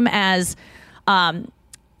same as,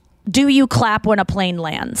 do you clap when a plane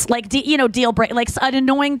lands? Like, deal break, like an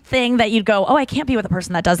annoying thing that you'd go, oh, I can't be with a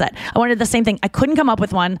person that does that. I wanted the same thing. I couldn't come up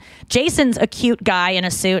with one. Jason's a cute guy in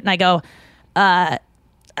a suit. And I go, I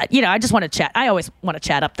just want to chat. I always want to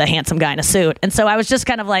chat up the handsome guy in a suit. And so I was just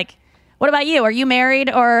kind of like, what about you? Are you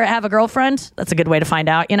married or have a girlfriend? That's a good way to find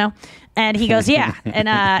out, And he goes, yeah.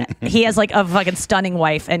 And he has like a fucking stunning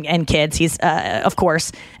wife and kids. He's, of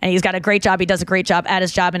course, and he's got a great job. He does a great job at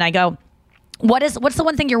his job. And I go, what's the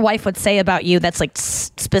one thing your wife would say about you that's like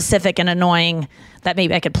specific and annoying that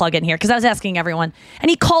maybe I could plug in here? Because I was asking everyone.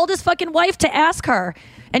 And he called his fucking wife to ask her.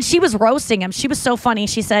 And she was roasting him. She was so funny.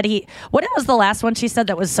 She said what was the last one she said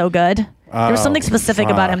that was so good? There was something specific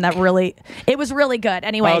about him that it was really good.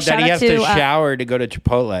 Anyway, that he has to shower to go to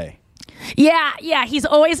Chipotle. Yeah. He's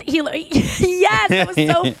always yes, it was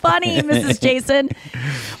so funny, Mrs. Jason.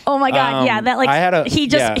 Oh my God, yeah. That like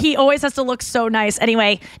he always has to look so nice.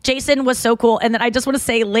 Anyway, Jason was so cool, and then I just want to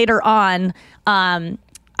say later on,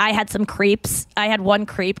 I had some creeps. I had one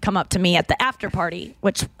creep come up to me at the after party,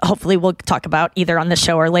 which hopefully we'll talk about either on the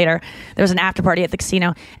show or later. There was an after party at the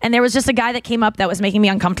casino, and there was just a guy that came up that was making me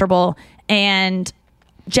uncomfortable. And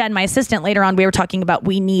Jen, my assistant, later on, we were talking about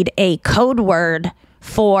we need a code word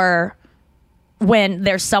for when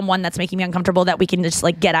there's someone that's making me uncomfortable that we can just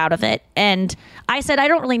like get out of it. And I said, I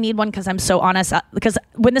don't really need one because I'm so honest. Because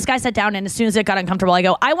when this guy sat down and as soon as it got uncomfortable, I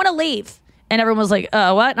go, I want to leave. And everyone was like,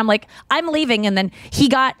 what? And I'm like, I'm leaving. And then he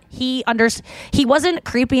wasn't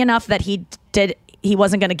creepy enough that he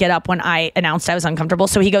wasn't going to get up when I announced I was uncomfortable.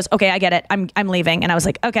 So he goes, okay, I get it. I'm leaving. And I was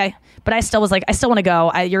like, okay. But I still was like, I still want to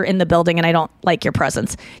go. You're in the building and I don't like your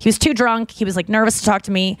presence. He was too drunk. He was like nervous to talk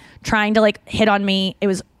to me, trying to like hit on me. It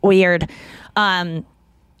was weird.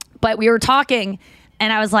 But we were talking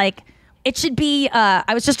and I was like, it should be,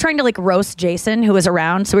 I was just trying to like roast Jason who was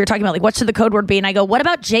around. So we were talking about like, what should the code word be? And I go, what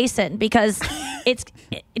about Jason? Because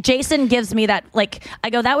Jason gives me that, like,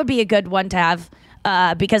 I go, that would be a good one to have.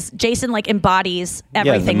 Because Jason like embodies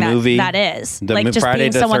everything that is like just Friday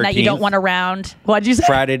being someone 13th, that you don't want around. What'd you say?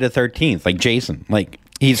 Friday the 13th, like Jason, like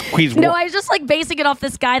he's no, I was just like basing it off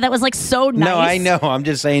this guy that was like so nice. No, I know. I'm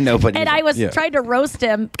just saying nobody. And I was trying to roast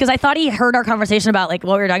him because I thought he heard our conversation about like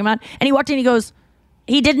what we were talking about, and he walked in and he goes,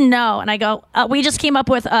 he didn't know. And I go, we just came up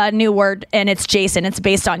with a new word and it's Jason. It's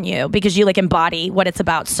based on you because you like embody what it's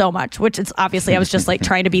about so much, which it's obviously I was just like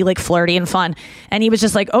trying to be like flirty and fun. And he was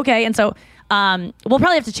just like, okay. And so we'll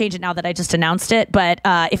probably have to change it now that I just announced it. But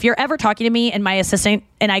if you're ever talking to me and my assistant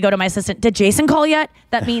and I go to my assistant, did Jason call yet?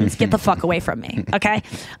 That means get the fuck away from me. Okay.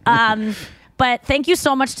 But thank you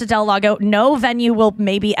so much to Del Lago. No venue will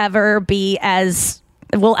maybe ever be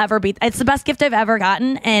it's the best gift I've ever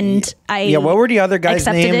gotten, and what were the other guys'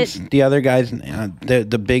 names? The other guys,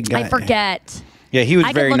 the big guy. I forget. Yeah, he was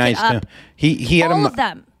very nice too. He had all of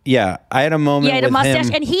them. Yeah, I had a moment. He had a mustache,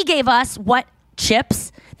 him. And he gave us what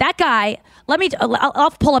chips? That guy.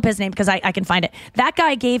 I'll pull up his name because I can find it. That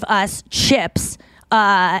guy gave us chips.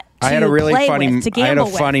 I had a really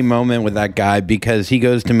funny moment with that guy because he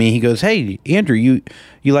goes to me, he goes, "Hey, Andrew, you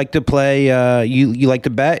like to play, you like to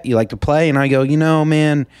bet, you like to play?" And I go,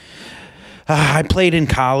 man, I played in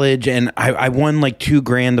college and I won like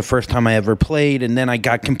 $2,000 the first time I ever played. And then I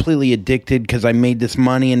got completely addicted because I made this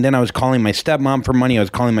money. And then I was calling my stepmom for money. I was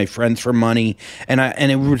calling my friends for money. And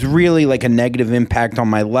it was really like a negative impact on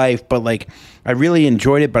my life. But like, I really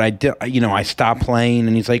enjoyed it, but I stopped playing.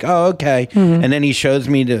 And he's like, "Oh, okay." Mm-hmm. And then he shows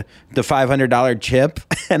me the $500 chip,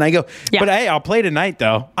 and I go, "But hey, I'll play tonight,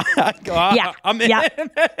 though." I go, I'm in. Yeah.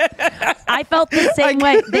 I felt the same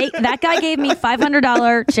way. That guy gave me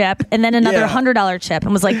 $500 chip, and then another $100 chip,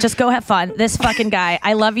 and was like, "Just go have fun." This fucking guy,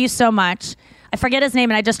 I love you so much. I forget his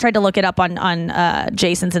name, and I just tried to look it up on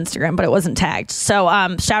Jason's Instagram, but it wasn't tagged. So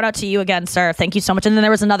shout out to you again, sir. Thank you so much. And then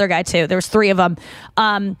there was another guy too. There was 3 of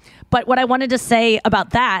them. But what I wanted to say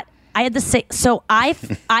about that, I had to say, so I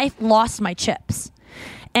lost my chips,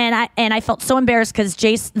 and I felt so embarrassed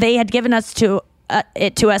because they had given us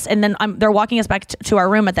it to us, and then they're walking us back to our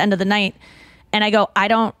room at the end of the night. And I go, I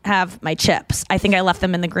don't have my chips. I think I left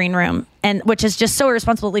them in the green room, and which is just so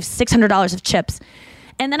irresponsible to leave $600 of chips.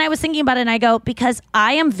 And then I was thinking about it, and I go, because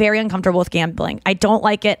I am very uncomfortable with gambling. I don't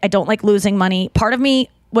like it. I don't like losing money. Part of me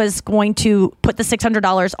was going to put the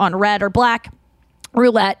 $600 on red or black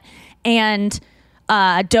roulette and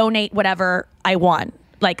donate whatever I won,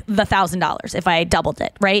 like the $1,000 if I doubled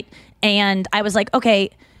it, right? And I was like,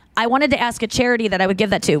 okay, I wanted to ask a charity that I would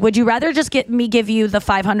give that to. Would you rather just give you the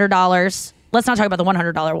 $500? Let's not talk about the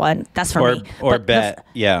 $100 one. That's for me. Or bet,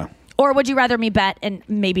 yeah. Or would you rather me bet and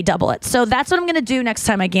maybe double it? So that's what I'm going to do next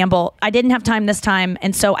time I gamble. I didn't have time this time,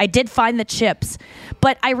 and so I did find the chips.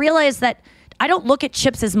 But I realized that I don't look at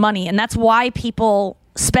chips as money, and that's why people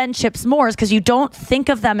spend chips more, is because you don't think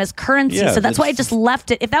of them as currency. Yeah, so that's why I just left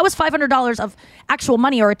it. If that was $500 of actual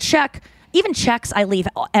money or a check, even checks I leave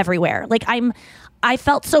everywhere. Like I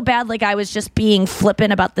felt so bad, like I was just being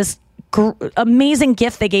flippant about this amazing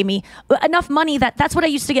gift they gave me. Enough money that's what I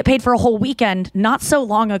used to get paid for a whole weekend not so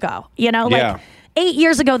long ago. Like 8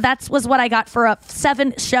 years ago, that was what I got for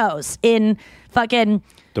 7 shows in fucking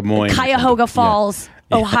Des Moines, Cuyahoga Falls,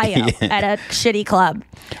 Ohio, at a shitty club.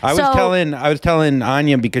 I was telling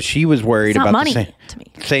Anya because she was worried about money the to me.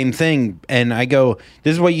 Same thing, and I go,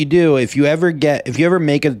 "This is what you do if you ever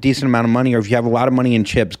make a decent amount of money, or if you have a lot of money in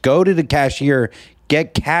chips, go to the cashier,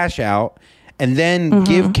 get cash out." And then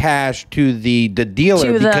give cash to the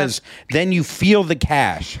dealer because then you feel the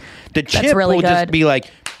cash. The chip will just be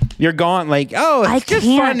like, You're gone. Like, oh, it's just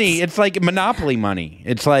can't. funny. It's like Monopoly money.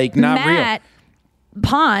 It's like not Matt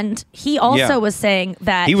Pond, he also was saying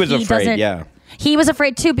that he was afraid. Yeah. He was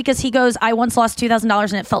afraid too because he goes, I once lost $2,000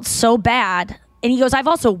 and it felt so bad. And he goes, I've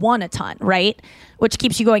also won a ton, right? Which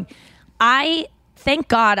keeps you going. Thank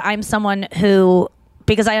God I'm someone who,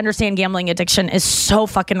 because I understand gambling addiction is so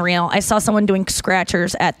fucking real. I saw someone doing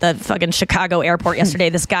scratchers at the fucking Chicago airport yesterday.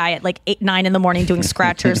 This guy at like 8, 9 in the morning doing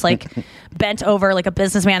scratchers, like bent over like a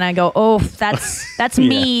businessman. And I go, oh, that's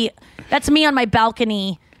me. That's me on my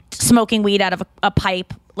balcony smoking weed out of a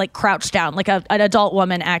pipe, like crouched down, like an adult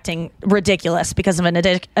woman acting ridiculous because of an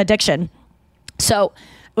addiction. So,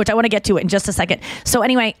 which I want to get to in just a second. So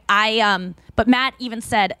anyway, but Matt even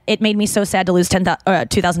said it made me so sad to lose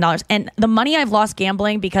 $2,000. And the money I've lost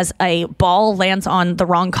gambling because a ball lands on the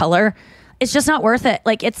wrong color, it's just not worth it.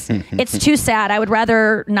 Like it's too sad. I would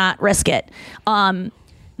rather not risk it.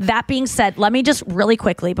 That being said, let me just really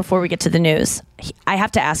quickly, before we get to the news, I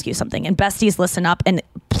have to ask you something. And besties, listen up and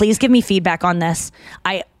please give me feedback on this.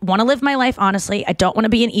 I want to live my life honestly. I don't want to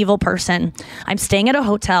be an evil person. I'm staying at a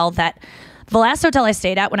hotel that, the last hotel I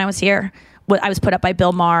stayed at when I was here, I was put up by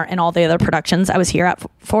Bill Maher and all the other productions I was here at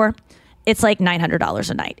for. It's like $900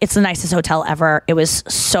 a night. It's the nicest hotel ever. It was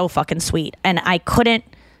so fucking sweet. And I couldn't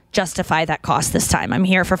justify that cost this time. I'm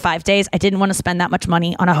here for 5 days. I didn't want to spend that much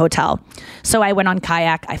money on a hotel. So I went on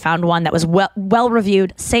Kayak. I found one that was well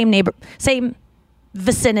reviewed, same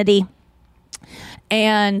vicinity.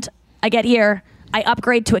 And I get here, I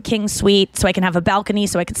upgrade to a king suite so I can have a balcony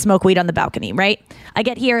so I can smoke weed on the balcony, right? I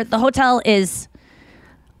get here, the hotel is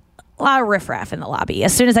a lot of riffraff in the lobby.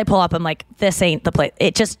 As soon as I pull up, I'm like, this ain't the place.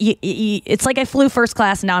 It just, it's like I flew first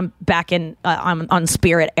class and now I'm back in on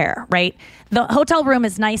Spirit Air, right? The hotel room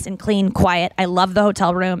is nice and clean, quiet. I love the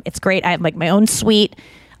hotel room. It's great. I have like my own suite.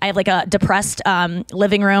 I have like a depressed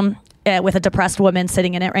living room with a depressed woman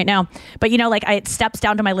sitting in it right now. But it steps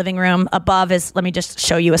down to my living room. Above is, let me just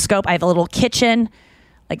show you a scope. I have a little kitchen.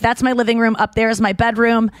 Like that's my living room. Up there is my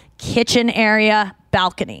bedroom, kitchen area,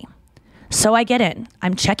 balcony. So I get in,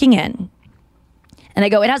 I'm checking in and I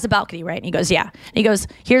go, it has a balcony, right? And he goes, yeah. And he goes,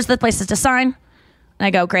 here's the places to sign. And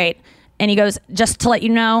I go, great. And he goes, just to let you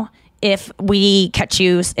know, if we catch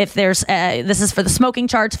you, if there's, this is for the smoking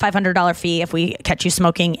charge, $500 fee if we catch you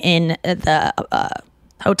smoking in the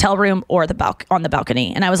hotel room or on the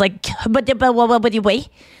balcony. And I was like, but wait.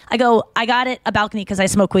 I go, I got a balcony because I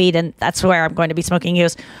smoke weed and that's where I'm going to be smoking. He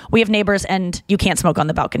goes, we have neighbors and you can't smoke on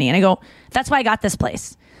the balcony. And I go, that's why I got this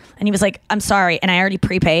place. And he was like, I'm sorry. And I already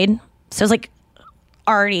prepaid. So it was like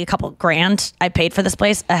already a couple grand I paid for this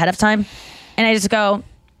place ahead of time. And I just go,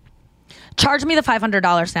 charge me the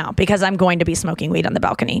 $500 now because I'm going to be smoking weed on the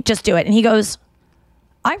balcony. Just do it. And he goes,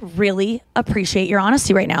 I really appreciate your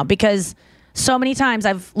honesty right now because so many times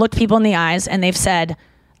I've looked people in the eyes and they've said,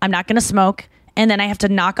 I'm not going to smoke. And then I have to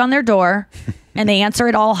knock on their door and they answer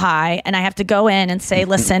it all high. And I have to go in and say,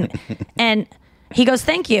 listen. And he goes,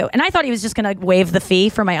 thank you. And I thought he was just going to waive the fee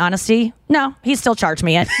for my honesty. No, he still charged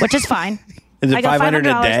me it, which is fine. Is it $500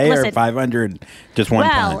 a day or $500 just one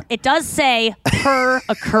time? Well, it does say per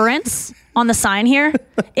occurrence on the sign here.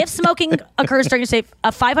 If smoking occurs during your stay,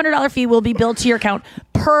 a $500 fee will be billed to your account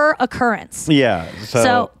per occurrence. Yeah.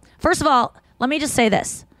 So first of all, let me just say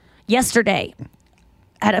this. Yesterday,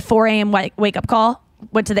 I had a 4 a.m. wake up call,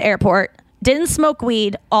 went to the airport, didn't smoke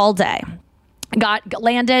weed all day.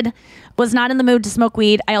 Landed, was not in the mood to smoke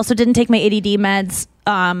weed. I also didn't take my ADD meds.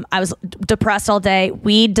 I was depressed all day.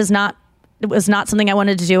 Weed was not something I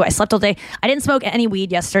wanted to do. I slept all day. I didn't smoke any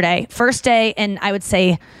weed yesterday. First day in, I would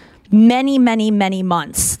say, many, many, many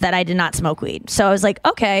months that I did not smoke weed. So I was like,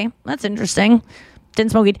 okay, that's interesting.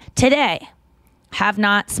 Didn't smoke weed. Today, have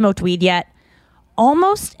not smoked weed yet.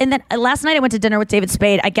 Almost. And then last night I went to dinner with David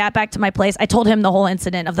Spade. I got back to my place. I told him the whole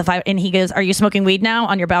incident of the five, and he goes, are you smoking weed now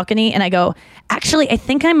on your balcony? And I go, actually, I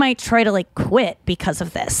think I might try to quit because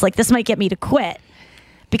of this. This might get me to quit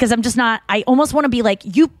because I'm just not, I almost want to be like,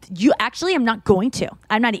 you actually, I'm not going to.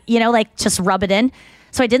 I'm not, just rub it in.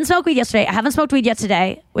 So I didn't smoke weed yesterday. I haven't smoked weed yet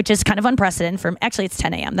today, which is kind of unprecedented actually it's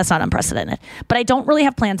 10 a.m. That's not unprecedented, but I don't really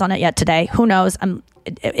have plans on it yet today. Who knows?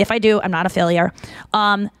 If I do, I'm not a failure.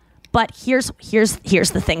 But here's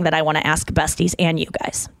the thing that I want to ask besties and you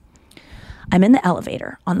guys. I'm in the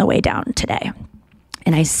elevator on the way down today,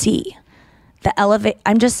 and I see the elevator.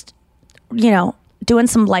 I'm just, doing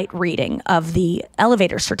some light reading of the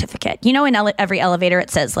elevator certificate. In every elevator it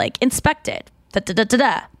says inspected.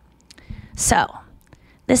 So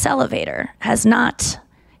this elevator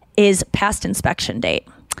is past inspection date.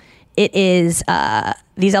 It is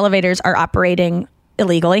these elevators are operating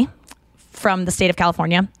illegally from the state of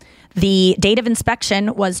California. The date of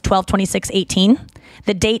inspection was 12/26/18.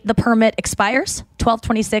 The date the permit expires,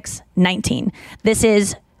 12/26/19. This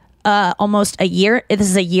is almost a year. This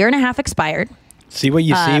is a year and a half expired. See what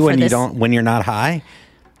you see when you're not high?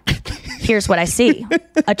 Here's what I see.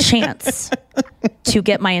 A chance to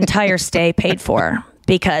get my entire stay paid for,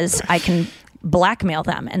 because I can blackmail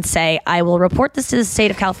them and say, I will report this to the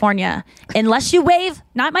state of California unless you waive,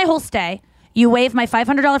 not my whole stay, you waive my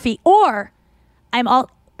 $500 fee, or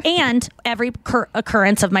and every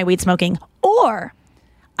occurrence of my weed smoking, or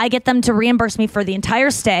I get them to reimburse me for the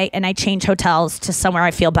entire stay and I change hotels to somewhere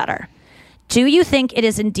I feel better. Do you think it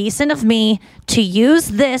is indecent of me to use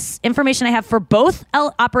this information I have for both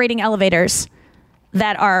operating elevators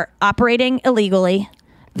that are operating illegally,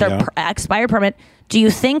 their expired permit? Do you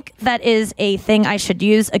think that is a thing I should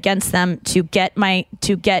use against them to get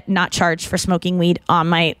not charged for smoking weed on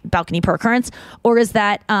my balcony per occurrence? Or is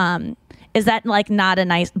that like not a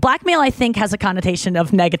nice blackmail? I think has a connotation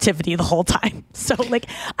of negativity the whole time. So like,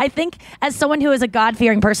 I think as someone who is a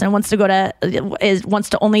God-fearing person and wants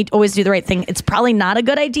to only always do the right thing, it's probably not a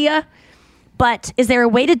good idea. But is there a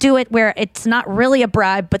way to do it where it's not really a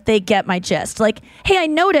bribe, but they get my gist? Like, hey, I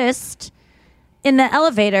noticed in the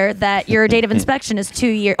elevator that your date of inspection is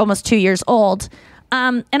almost 2 years old.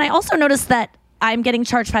 And I also noticed that I'm getting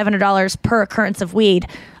charged $500 per occurrence of weed.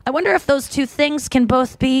 I wonder if those two things can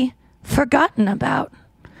both be forgotten about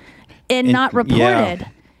and not reported.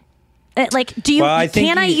 Yeah. Like,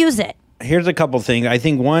 can I use it? Here's a couple things. I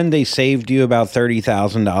think one, they saved you about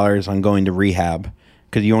 $30,000 on going to rehab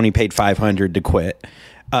because you only paid $500 to quit.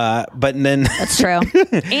 But then that's true.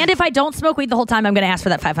 And if I don't smoke weed the whole time, I'm going to ask for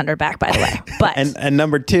that $500 back, by the way. But and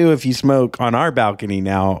number two, if you smoke on our balcony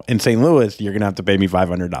now in St. Louis, you're going to have to pay me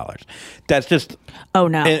 $500. That's just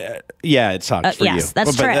it sucks for you. Yes,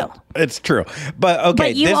 that's true. It's true. But okay,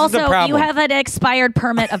 but you this also is the problem. You have an expired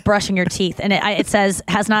permit of brushing your teeth, and it says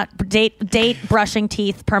has not date brushing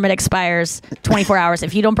teeth permit expires 24 hours.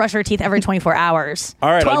 If you don't brush your teeth every 24 hours, all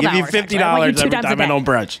right, I'll give you $50 every time I don't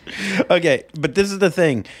brush. Okay, but this is the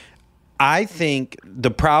thing. I think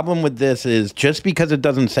the problem with this is just because it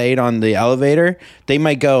doesn't say it on the elevator, they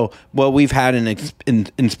might go, well, we've had an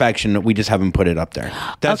inspection. We just haven't put it up there.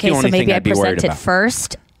 That's the only thing I'd be worried about. Okay, so maybe I present it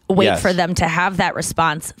first, wait for them to have that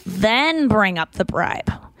response, then bring up the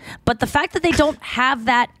bribe. But the fact that they don't have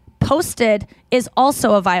that posted is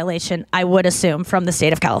also a violation, I would assume, from the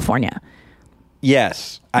state of California.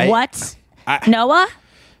 Yes. Noah?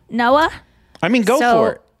 I mean, go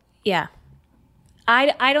for it. Yeah.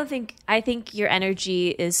 I think your energy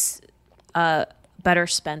is better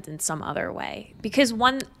spent in some other way, because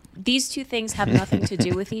these two things have nothing to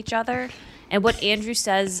do with each other. And what Andrew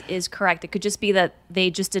says is correct. It could just be that they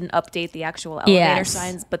just didn't update the actual elevator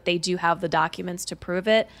signs, but they do have the documents to prove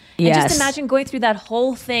it. And just imagine going through that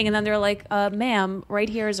whole thing, and then they're like, ma'am, right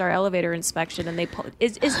here is our elevator inspection. And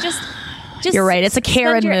it's just you're right. It's a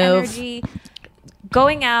Karen move. Energy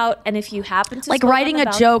going out, and if you happen to like writing a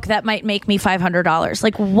joke that might make me $500.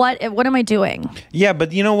 Like what am I doing? Yeah,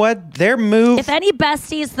 but you know what? Their move. If any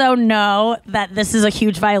besties though know that this is a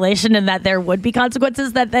huge violation and that there would be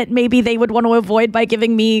consequences that maybe they would want to avoid by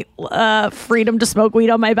giving me freedom to smoke weed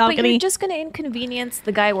on my balcony. But you're just going to inconvenience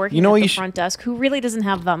the guy working at the front desk who really doesn't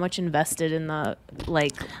have that much invested in the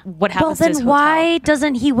what happens to his hotel. Well, then why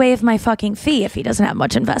doesn't he waive my fucking fee if he doesn't have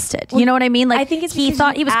much invested? Well, you know what I mean? Like, I think it's he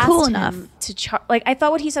thought he was cool enough to I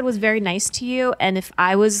thought what he said was very nice to you, and if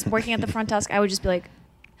I was working at the front desk, I would just be like,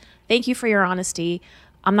 thank you for your honesty.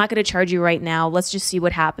 I'm not going to charge you right now. Let's just see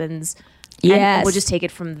what happens. Yes. And we'll just take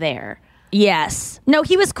it from there. Yes. No,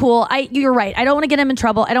 he was cool. You're right. I don't want to get him in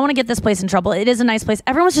trouble. I don't want to get this place in trouble. It is a nice place.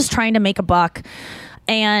 Everyone's just trying to make a buck.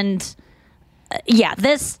 And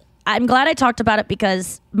I'm glad I talked about it,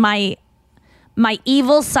 because my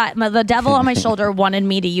evil side, the devil on my shoulder wanted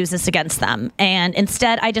me to use this against them. And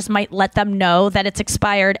instead, I just might let them know that it's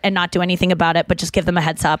expired and not do anything about it, but just give them a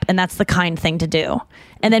heads up. And that's the kind thing to do.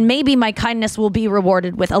 And then maybe my kindness will be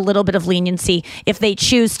rewarded with a little bit of leniency if they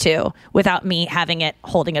choose to, without me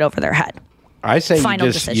holding it over their head. I say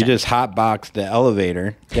you just hotbox the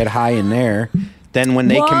elevator, get high in there. Then when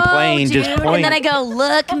they complain, dude. just point. And then I go,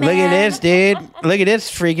 look, man. Look at this, dude. Look at this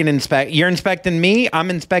freaking inspect. You're inspecting me. I'm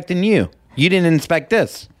inspecting you. You didn't inspect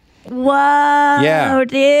this. Whoa, yeah.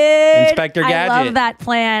 Dude. Inspector Gadget. I love that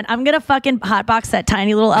plan. I'm going to fucking hotbox that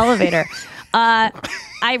tiny little elevator.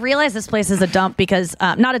 I realize this place is a dump because,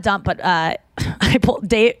 not a dump, but I pulled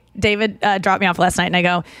David dropped me off last night, and I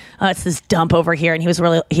go, it's this dump over here. And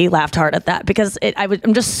he laughed hard at that, because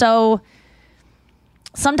I'm just so,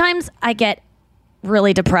 sometimes I get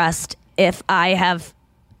really depressed if I have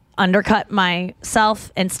undercut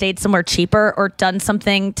myself and stayed somewhere cheaper or done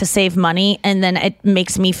something to save money, and then it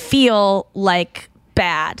makes me feel like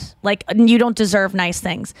bad, like you don't deserve nice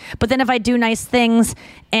things. But then if I do nice things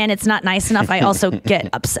and it's not nice enough, I also get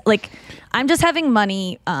upset. Like, I'm just having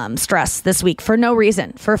money stress this week for no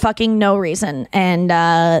reason, for fucking no reason, and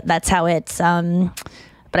that's how it's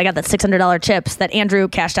but I got that $600 chips that Andrew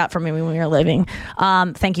cashed out for me when we were leaving.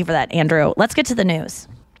 Thank you for that, Andrew. Let's get to the news.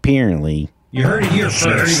 Apparently. You heard it here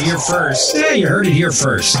first. Yeah, you heard it here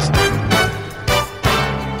first.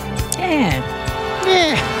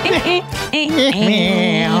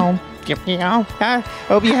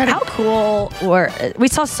 How cool were we?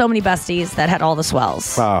 Saw so many besties that had all the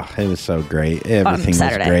swells. Oh, it was so great. Everything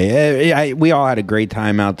was great. We all had a great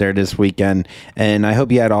time out there this weekend, and I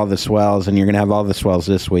hope you had all the swells, and you're going to have all the swells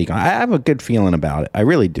this week. I have a good feeling about it. I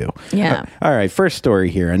really do. Yeah. All right, first story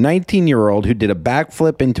here. A 19-year-old who did a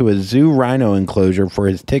backflip into a zoo rhino enclosure for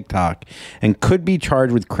his TikTok and could be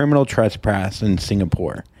charged with criminal trespass in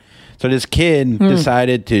Singapore. So this kid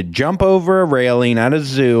decided to jump over a railing at a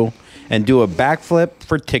zoo and do a backflip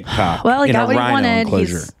for TikTok. Well, he in got a what he rhino wanted.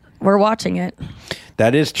 enclosure. We're watching it.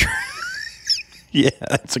 That is true. Yeah,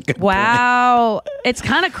 that's a good Wow. It's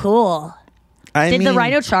kind of cool. Did the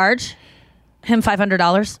rhino charge him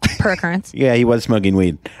 $500 per occurrence? Yeah, he was smoking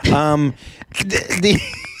weed. Did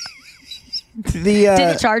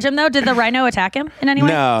it charge him, though? Did the rhino attack him in any way?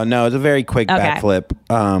 No, it's a very quick backflip.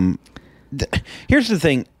 Here's the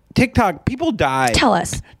thing. TikTok, people die. Tell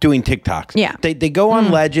us. Doing TikToks. Yeah. They go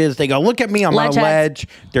on ledges. They go, look at me, I'm on a ledge.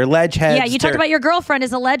 They're ledge heads. Yeah, you talked about your girlfriend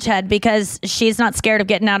is a ledge head because she's not scared of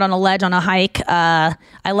getting out on a ledge on a hike. I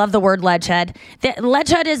love the word ledge head. Ledge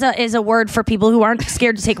head is a word for people who aren't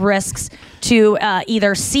scared to take risks to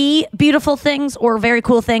either see beautiful things or very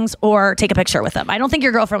cool things or take a picture with them. I don't think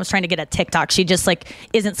your girlfriend was trying to get a TikTok. She just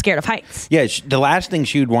isn't scared of heights. Yeah, the last thing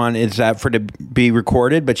she would want is that for to be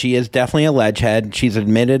recorded, but she is definitely a ledge head. She's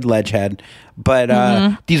admitted ledge head.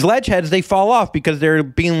 But these ledge heads, they fall off because they're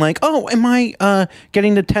being like, oh, am I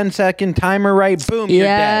getting the 10-second timer right? Boom, you're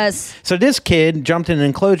dead. So this kid jumped in an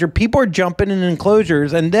enclosure. People are jumping in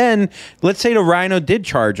enclosures. And then let's say the rhino did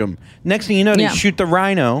charge him. Next thing you know, they shoot the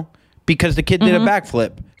rhino because the kid did a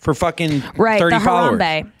backflip for fucking 30 followers.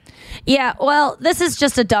 Harambe. Yeah, well, this is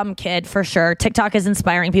just a dumb kid for sure. TikTok is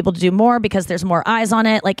inspiring people to do more because there's more eyes on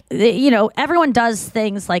it. Like, everyone does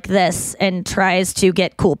things like this and tries to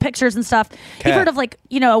get cool pictures and stuff. You've heard of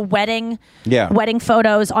a wedding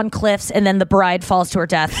photos on cliffs and then the bride falls to her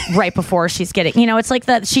death right before she's getting, it's like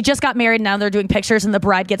she just got married and now they're doing pictures and the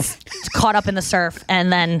bride gets caught up in the surf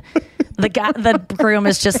and then the groom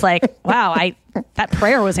is just like, wow, that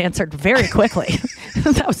prayer was answered very quickly.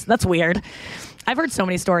 That's weird. I've heard so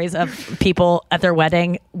many stories of people at their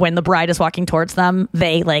wedding when the bride is walking towards them,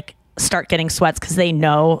 they start getting sweats because they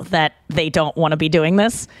know that they don't want to be doing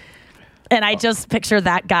this. And I just picture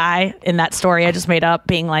that guy in that story I just made up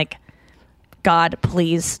being like, God,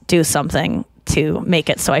 please do something to make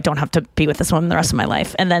it so I don't have to be with this woman the rest of my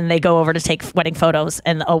life. And then they go over to take wedding photos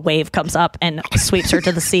and a wave comes up and sweeps her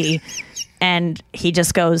to the sea. And he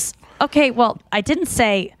just goes, okay, well, I didn't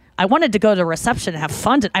say I wanted to go to reception and have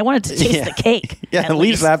fun. I wanted to taste the cake. Yeah, at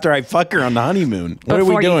least after I fuck her on the honeymoon. What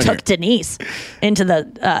Before are we doing you took here? Denise into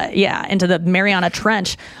the Mariana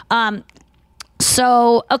Trench.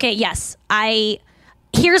 So, okay, yes.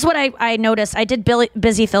 Here's what I noticed. I did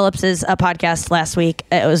Busy Phillips's podcast last week.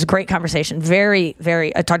 It was a great conversation. Very,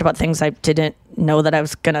 very, I talked about things I didn't know that I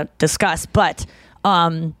was going to discuss. But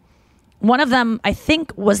one of them, I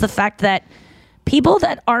think, was the fact that people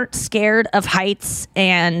that aren't scared of heights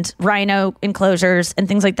and rhino enclosures and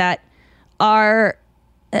things like that are,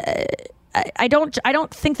 I don't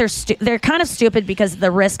think they're kind of stupid because the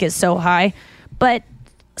risk is so high. But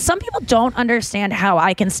some people don't understand how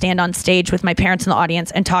I can stand on stage with my parents in the audience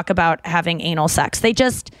and talk about having anal sex. They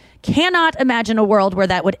just cannot imagine a world where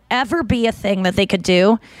that would ever be a thing that they could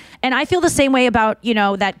do. And I feel the same way about,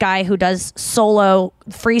 that guy who does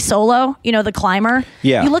free solo, the climber.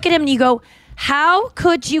 Yeah. You look at him and you go, how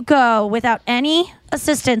could you go without any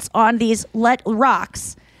assistance on these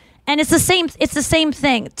rocks? And it's the same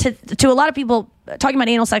thing to a lot of people. Talking about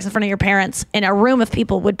anal sex in front of your parents in a room of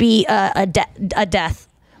people would be a death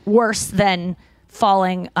worse than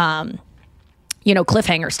falling,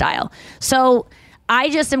 cliffhanger style. So I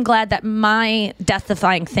just am glad that my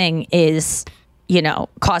death-defying thing is,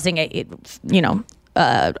 causing a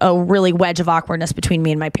really wedge of awkwardness between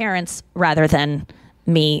me and my parents rather than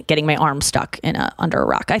me getting my arm stuck under a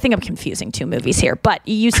rock. I think I'm confusing two movies here, but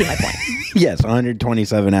you see my point. Yes,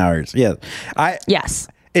 127 hours. Yes. Yes.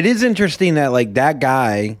 It is interesting that that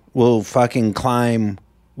guy will fucking climb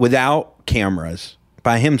without cameras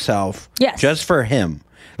by himself. Yes. Just for him.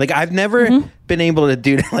 Like I've never been able to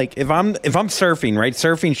do like if I'm surfing, right?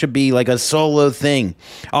 Surfing should be like a solo thing.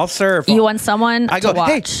 I'll surf. You want someone I to go,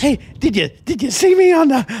 watch. Hey, did you see me on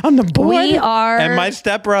the board? We are. And my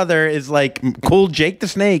stepbrother is like, cool. Jake the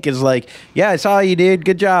Snake is like, yeah, I saw you, dude.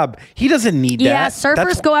 Good job. He doesn't need Yeah, that.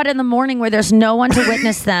 surfers go out in the morning where there's no one to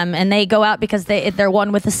witness them, and they go out because they're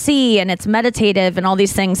one with the sea, and it's meditative and all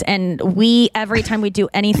these things. And every time we do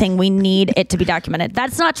anything, we need it to be documented.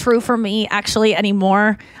 That's not true for me actually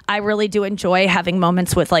anymore. I really do enjoy having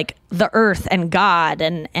moments with like the earth and God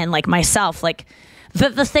and like myself. Like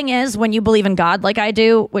the thing is, when you believe in God like I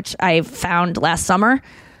do, which I found last summer,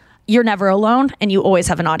 you're never alone and you always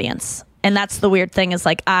have an audience. And that's the weird thing is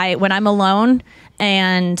like when I'm alone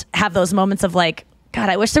and have those moments of like, God,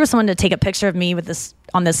 I wish there was someone to take a picture of me with this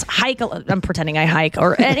on this hike. I'm pretending I hike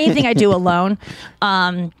or anything I do alone.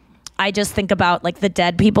 I just think about like the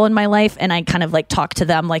dead people in my life and I kind of like talk to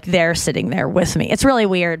them like they're sitting there with me. It's really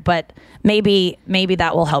weird, but maybe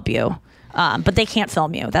that will help you. But they can't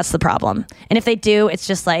film you. That's the problem. And if they do, it's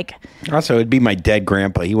just like. Also, it'd be my dead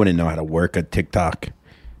grandpa. He wouldn't know how to work a TikTok.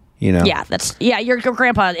 You know? Yeah, your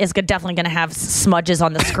grandpa is definitely going to have smudges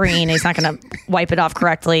on the screen. He's not going to wipe it off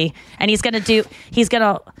correctly. And he's going to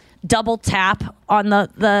double tap on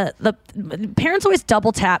the parents always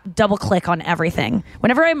double click on everything.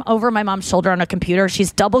 Whenever I'm over my mom's shoulder on a computer,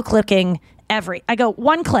 she's double clicking I go,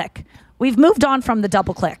 one click. We've moved on from the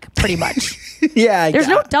double click pretty much. Yeah. There's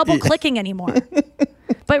no double clicking anymore.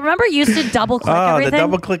 But remember you used to double click everything? The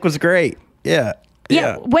double click was great. Yeah.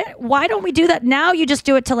 Yeah. Why don't we do that? Now you just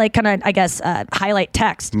do it to like kind of, I guess, highlight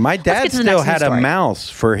text. My dad still had a mouse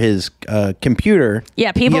for his computer.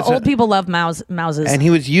 Yeah, old people love mouses. And he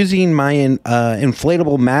was using my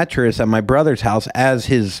inflatable mattress at my brother's house as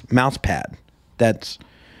his mouse pad. That's,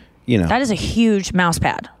 That is a huge mouse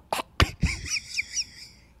pad.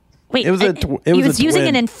 Wait, he was using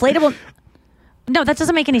an inflatable. No, that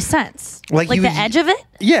doesn't make any sense. Like the edge of it?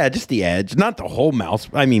 Yeah, just the edge, not the whole mouse.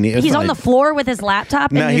 I mean, he's on the floor with his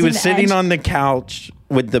laptop. No, he was sitting on the couch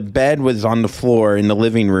with the bed was on the floor in the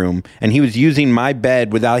living room, and he was using my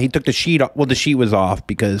bed without. He took the sheet off. Well, the sheet was off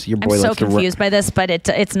because your boy. I'm so confused by this, but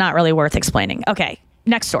it's not really worth explaining. Okay,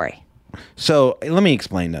 next story. So let me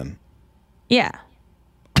explain then. Yeah.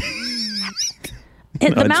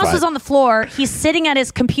 The mouse was on the floor. He's sitting at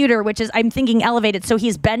his computer, which is, I'm thinking, elevated. So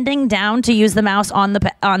he's bending down to use the mouse on the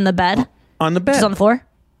bed. On the bed. He's on the floor?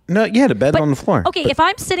 No, yeah, the bed's on the floor. Okay, if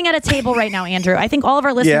I'm sitting at a table right now, Andrew, I think all of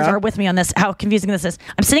our listeners are with me on this, how confusing this is.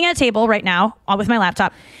 I'm sitting at a table right now with my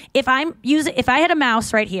laptop. If I had a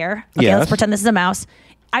mouse right here, okay, let's pretend this is a mouse,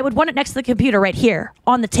 I would want it next to the computer right here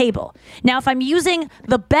on the table. Now, if I'm using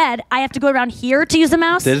the bed, I have to go around here to use the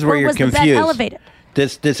mouse? This is where you're confused. The bed elevated?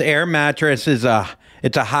 This air mattress is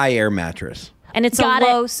it's a high air mattress. And it's a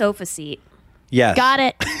low sofa seat. Yes. Got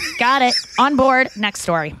it. On board. Next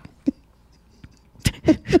story.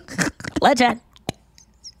 Legend.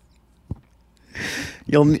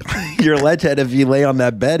 You're a legend if you lay on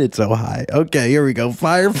that bed. It's so high. Okay, here we go.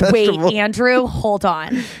 Fire Festival. Wait, Andrew, hold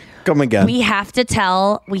on. Come again. We have to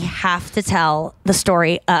tell the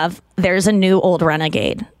story of there's a new Old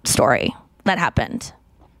Renegade story that happened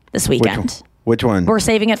this weekend. Which one? We're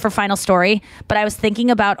saving it for final story, but I was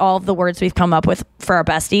thinking about all of the words we've come up with for our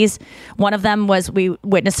besties. One of them was we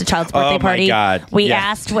witnessed a child's birthday party. Oh my God. We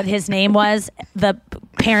asked what his name was. The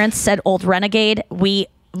parents said Old Renegade.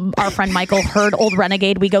 Our friend Michael heard Old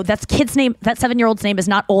Renegade. We go, that's kid's name. That 7-year-old's name is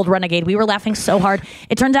not Old Renegade. We were laughing so hard.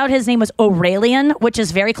 It turns out his name was Aurelian, which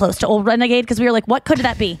is very close to Old Renegade because we were like, what could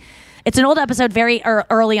that be? It's an old episode, very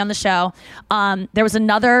early on the show. There was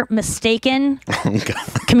another mistaken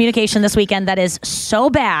communication this weekend that is so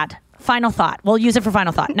bad. Final thought. We'll use it for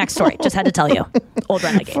final thought. Next story. Just had to tell you. Old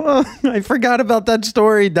Renegade. I forgot about that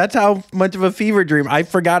story. That's how much of a fever dream. I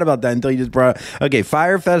forgot about that until you just brought it. Okay,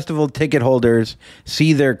 Fire Festival ticket holders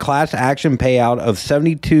see their class action payout of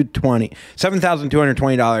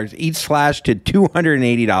 $7,220 each slashed to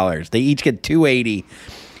 $280. They each get $280.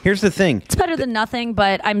 Here's the thing. It's better than nothing,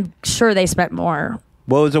 but I'm sure they spent more.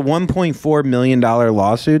 Well, it was a $1.4 million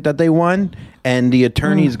lawsuit that they won, and the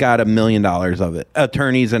attorneys got $1 million of it.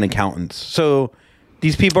 Attorneys and accountants. So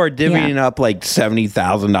these people are divvying up like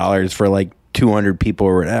 $70,000 for like 200 people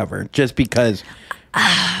or whatever, just because.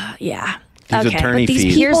 Yeah. These attorney fees.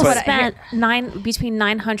 These people spent between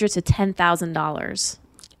 $900 to $10,000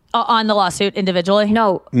 on the lawsuit individually.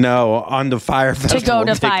 No, on the Fire Festival to go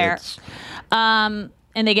to tickets. Fire.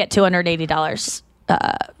 And they get $280.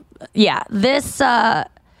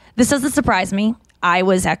 This doesn't surprise me. I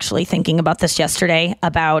was actually thinking about this yesterday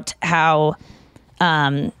about how,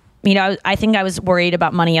 I think I was worried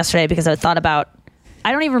about money yesterday because I thought about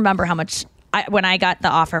I don't even remember how much. When I got the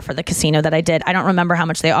offer for the casino that I did, I don't remember how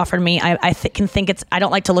much they offered me. I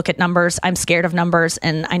don't like to look at numbers. I'm scared of numbers,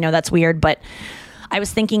 and I know that's weird, but I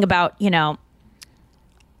was thinking about,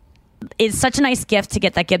 it's such a nice gift to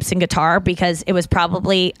get that Gibson guitar because it was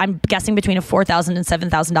probably, I'm guessing, between a $4,000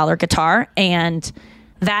 and $7,000 guitar, and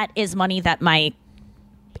that is money that my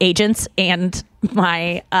agents and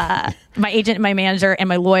my agent, my manager, and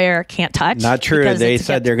my lawyer can't touch. Not true. They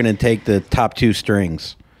said they're going to take the top 2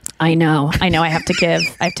 strings. I know. I have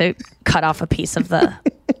to cut off a piece of the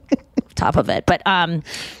top of it. But I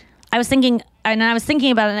was thinking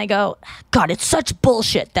about it, and I go, God, it's such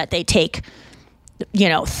bullshit that they take,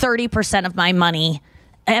 30% of my money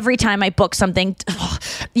every time I book something.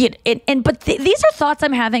 These are thoughts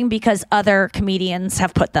I'm having because other comedians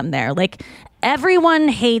have put them there. Like, everyone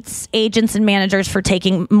hates agents and managers for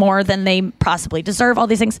taking more than they possibly deserve, all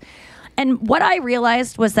these things. And what I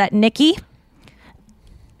realized was that Nikki,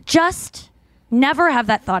 just never have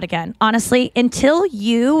that thought again. Honestly, until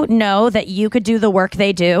you know that you could do the work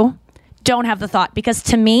they do, don't have the thought. Because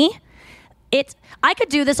to me, I could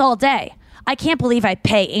do this all day. I can't believe I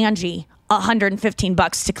pay Angie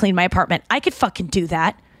 $115 to clean my apartment. I could fucking do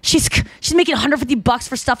that. She's making $150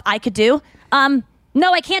 for stuff I could do.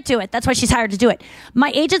 No, I can't do it. That's why she's hired to do it.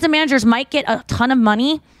 My agents and managers might get a ton of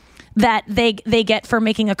money that they get for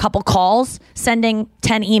making a couple calls, sending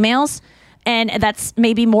 10 emails, and that's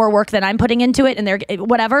maybe more work than I'm putting into it, and they're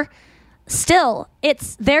whatever. Still,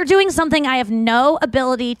 they're doing something I have no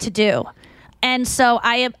ability to do. And so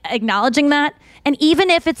I am acknowledging that. And even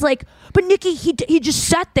if it's like, but Nikki, he just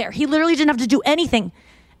sat there. He literally didn't have to do anything.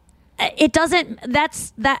 It doesn't,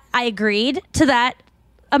 I agreed to that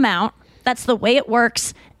amount. That's the way it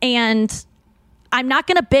works. And I'm not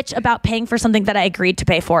going to bitch about paying for something that I agreed to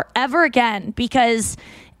pay for ever again, because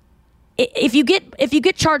if you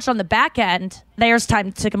get charged on the back end, there's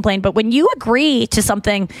time to complain. But when you agree to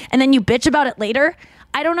something and then you bitch about it later,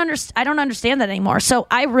 I don't understand that anymore. So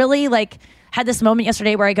I really had this moment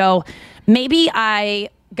yesterday where I go, maybe I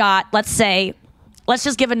got, let's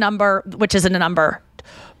just give a number, which isn't a number,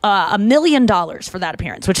 $1 million for that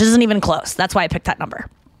appearance, which isn't even close. That's why I picked that number.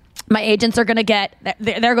 My agents are going to get,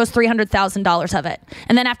 there goes $300,000 of it.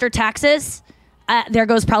 And then after taxes, there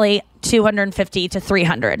goes probably $250 to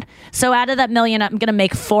 $300. So out of that $1 million, I'm going to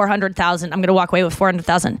make $400,000. I'm going to walk away with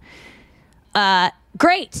 $400,000.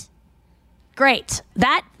 Great.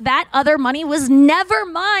 That other money was never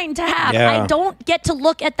mine to have. Yeah. I don't get to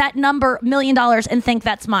look at that number, $1 million, and think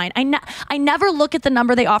that's mine. I never look at the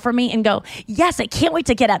number they offer me and go, yes, I can't wait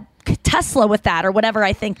to get a Tesla with that or whatever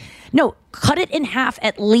I think. No, cut it in half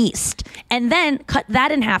at least. And then cut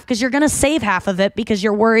that in half because you're going to save half of it because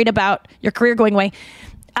you're worried about your career going away.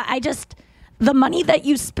 The money that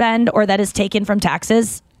you spend or that is taken from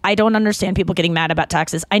taxes, I don't understand people getting mad about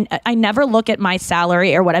taxes. I never look at my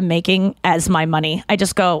salary or what I'm making as my money. I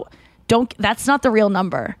just go, that's not the real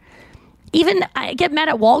number. Even I get mad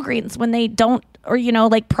at Walgreens when they don't, or,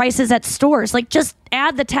 prices at stores. Just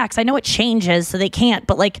add the tax. I know it changes, so they can't,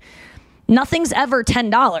 but nothing's ever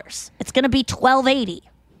 $10. It's going to be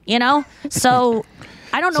 $12.80, So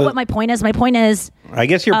I don't know what my point is. My point is, I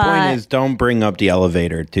guess your point is don't bring up the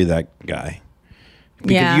elevator to that guy.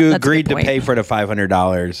 Because you agreed to pay for the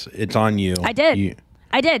 $500. It's on you. I did.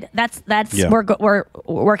 That's we're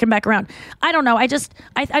working back around. I don't know.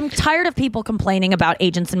 I'm tired of people complaining about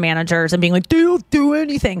agents and managers and being like, they don't do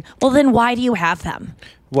anything. Well, then why do you have them?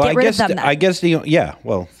 Well, that's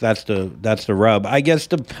the rub. I guess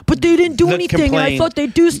but they didn't do anything. And I thought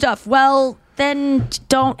they'd do stuff. Well, then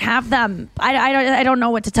don't have them. I don't know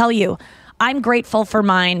what to tell you. I'm grateful for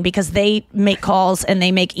mine because they make calls and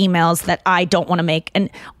they make emails that I don't want to make. And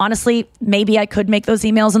honestly, maybe I could make those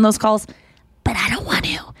emails and those calls, but I don't want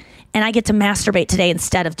to. And I get to masturbate today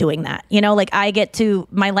instead of doing that. I get to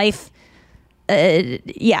my life.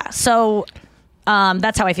 So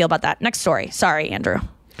that's how I feel about that. Next story. Sorry, Andrew.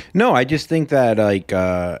 No, I just think that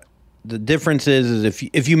the difference is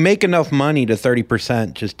if you make enough money to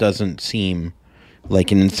 30% just doesn't seem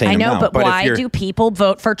like an insane amount. I know, but why do people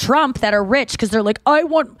vote for Trump that are rich? Because they're like, I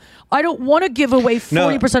don't want to give away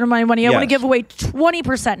 40% of my money. I want to give away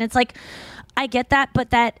 20%. And it's like, I get that,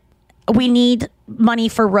 but that we need money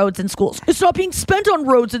for roads and schools. It's not being spent on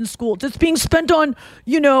roads and schools. It's being spent on,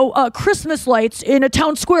 Christmas lights in a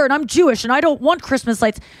town square. And I'm Jewish and I don't want Christmas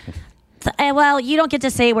lights. Well, you don't get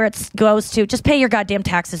to say where it goes to. Just pay your goddamn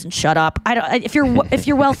taxes and shut up. If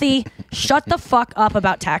you're wealthy, shut the fuck up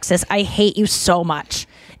about taxes. I hate you so much.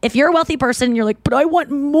 If you're a wealthy person and you're like, but I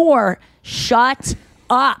want more, shut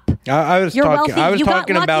up. You're wealthy. You got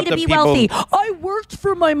lucky about to the be people. Wealthy. I work worked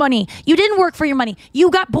for my money. You didn't work for your money.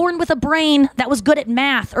 You got born with a brain that was good at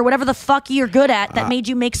math or whatever the fuck you're good at that made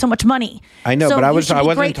you make so much money. I know, so but I wasn't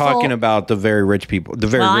grateful. talking about the very rich people, the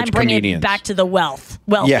very rich I'm bringing comedians. it back to the wealthy.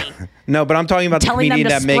 Yeah. No, but I'm talking about the Telling them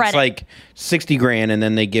comedian to that makes spread it. like 60 grand and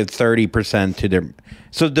then they give 30% to their.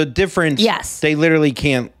 So the difference, Yes. they literally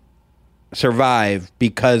can't survive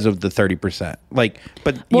because of the 30%. Like,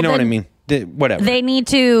 but you know what I mean? Whatever. They need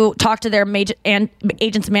to talk to their agents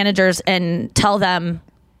and managers and tell them,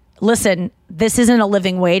 listen, this isn't a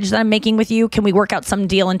living wage that I'm making with you. Can we work out some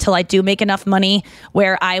deal until I do make enough money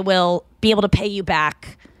where I will be able to pay you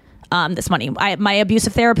back this money? My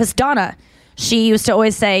abusive therapist, Donna, she used to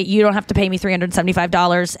always say, you don't have to pay me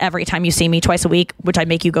 $375 every time you see me twice a week, which I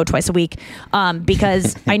make you go twice a week,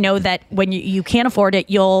 because I know that when you can't afford it,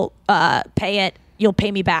 you'll pay it. You'll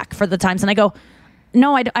pay me back for the times. And I go,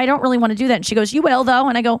 no, I don't really want to do that. And she goes, you will though.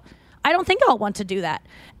 And I go, I don't think I'll want to do that.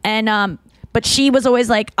 And but she was always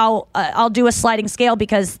like, I'll do a sliding scale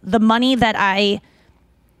because the money that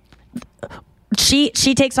she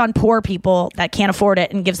takes on poor people that can't afford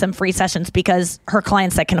it and gives them free sessions because her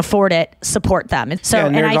clients that can afford it support them. And so, yeah,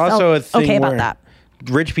 and there's I also felt a thing okay about where that.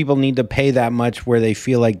 Rich people need to pay that much where they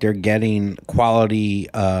feel like they're getting quality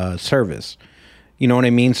service. You know what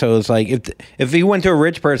I mean? So it's like if you went to a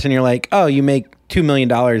rich person, you're like, oh, you make $2 million,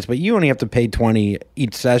 but you only have to pay $20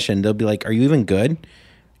 each session. They'll be like, are you even good?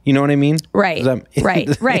 You know what I mean? Right.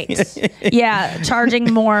 Right. Yeah.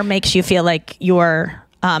 Charging more makes you feel like you're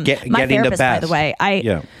my getting therapist, the best. by the way.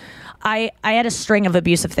 I had a string of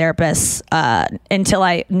abusive therapists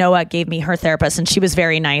until Noah gave me her therapist, and she was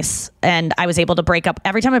very nice. And I was able to break up.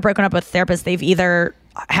 Every time I've broken up with therapists, they've either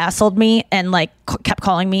hassled me and like kept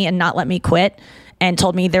calling me and not let me quit, and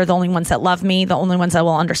told me they're the only ones that love me, the only ones that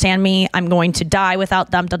will understand me. I'm going to die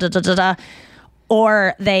without them.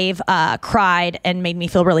 Or they've cried and made me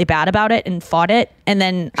feel really bad about it and fought it. And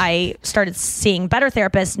then I started seeing better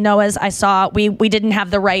therapists. Noah's, I saw we didn't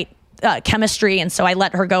have the right chemistry, and so I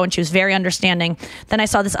let her go, and she was very understanding. Then I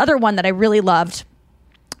saw this other one that I really loved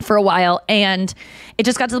for a while, and it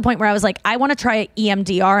just got to the point where I was like, I want to try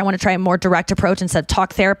EMDR. I want to try a more direct approach instead of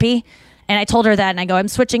talk therapy. And I told her that, and I go, I'm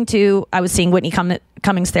switching to, I was seeing Whitney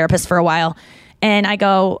Cummings therapist for a while. And I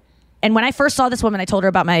go, and when I first saw this woman, I told her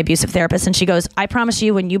about my abusive therapist, and she goes, I promise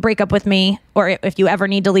you, when you break up with me, or if you ever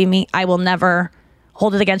need to leave me, I will never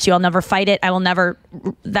hold it against you. I'll never fight it. I will never,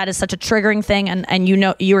 that is such a triggering thing. And you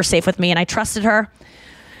know, you were safe with me. And I trusted her.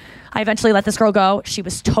 I eventually let this girl go. She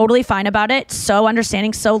was totally fine about it. So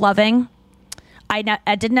understanding, so loving.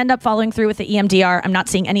 I didn't end up following through with the EMDR. I'm not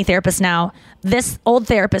seeing any therapist now. This old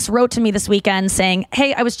therapist wrote to me this weekend saying,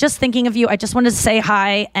 hey, I was just thinking of you. I just wanted to say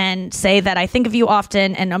hi and say that I think of you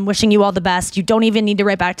often, and I'm wishing you all the best. You don't even need to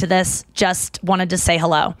write back to this. Just wanted to say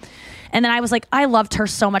hello. And then I was like, I loved her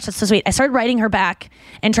so much. That's so sweet. I started writing her back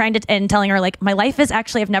and telling her, like, my life is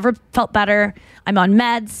actually, I've never felt better. I'm on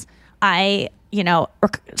meds. I,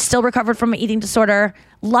 still recovered from an eating disorder,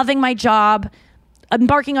 loving my job,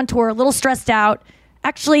 embarking on tour, a little stressed out.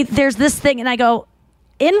 Actually, there's this thing. And I go,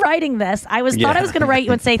 in writing this, thought I was going to write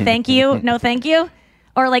you and say, thank you. No, thank you.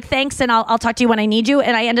 Or like, thanks. And I'll talk to you when I need you.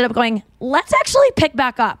 And I ended up going, let's actually pick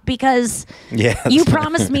back up because you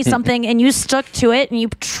promised me something and you stuck to it,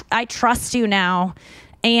 and I trust you now.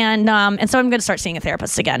 And so I'm going to start seeing a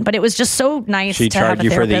therapist again. But it was just so nice to have a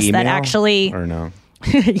therapist that actually, or no.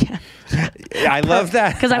 Yeah. I love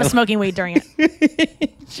that. Because I was smoking weed during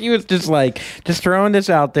it. She was just like, just throwing this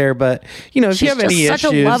out there. But, if she's you have any issues. She's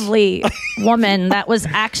such a lovely woman that was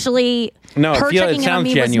actually, her checking in on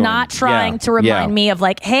me genuine. was not trying to remind me of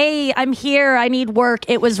like, hey, I'm here, I need work.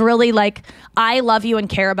 It was really like, I love you and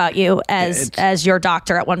care about you as your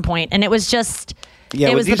doctor at one point. And it was just... Yeah,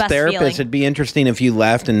 it with was these the best therapists, feeling. it'd be interesting if you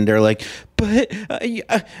left and they're like, but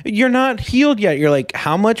you're not healed yet. You're like,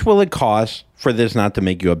 how much will it cost for this not to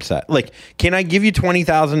make you upset? Like, can I give you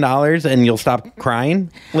 $20,000 and you'll stop crying?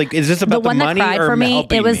 Like, is this about the money that cried or for me?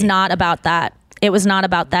 It was not about that. It was not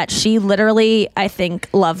about that. She literally, I think,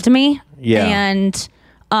 loved me. Yeah. And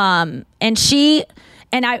she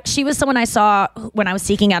was someone I saw when I was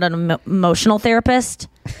seeking out an emotional therapist,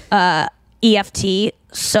 EFT.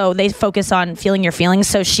 So they focus on feeling your feelings.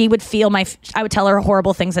 So she would I would tell her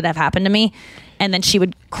horrible things that have happened to me, and then she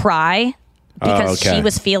would cry because she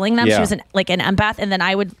was feeling them. Yeah. She was an empath, and then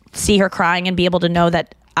I would see her crying and be able to know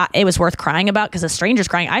that it was worth crying about, because a stranger's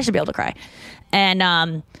crying, I should be able to cry.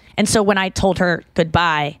 And so when I told her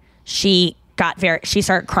goodbye, she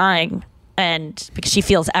started crying, and because she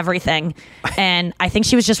feels everything. And I think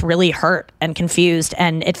she was just really hurt and confused,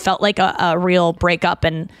 and it felt like a real breakup.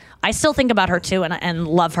 And I still think about her too, and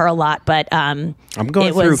love her a lot. But I'm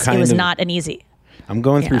going through it was not an easy. I'm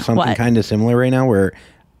going through something kind of similar right now where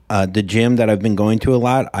the gym that I've been going to a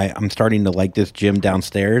lot, I'm starting to like this gym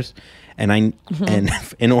downstairs. And and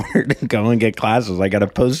in order to go and get classes, I got to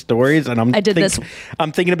post stories. And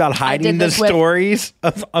I'm thinking about hiding the stories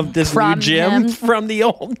of this new gym from the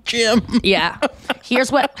old gym. Yeah.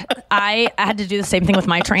 Here's what I had to do the same thing with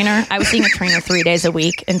my trainer. I was seeing a trainer 3 days a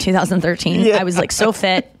week in 2013. Yeah. I was like so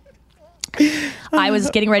fit. I was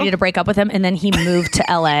getting ready to break up with him, and then he moved to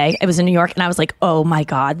LA. It was in New York, and I was like, oh my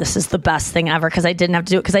God, this is the best thing ever, because I didn't have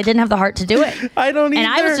to do it, because I didn't have the heart to do it. I don't either. And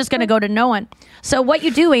I was just going to go to no one. So what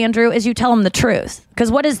you do, Andrew, is you tell him the truth. Because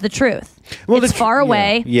what is the truth? Well, it's far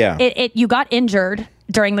away. Yeah. You got injured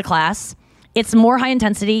during the class. It's more high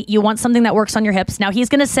intensity. You want something that works on your hips. Now he's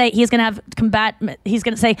going to say, he's going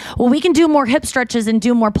to say, well, we can do more hip stretches and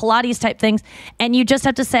do more Pilates type things. And you just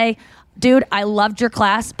have to say, dude, I loved your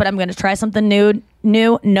class, but I'm going to try something new.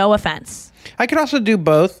 No offense. I could also do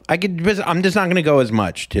both. I'm just not going to go as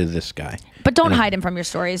much to this guy. But don't hide him from your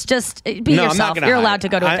stories. Just be yourself. You're allowed to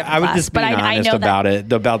go to a different class. I was just being honest about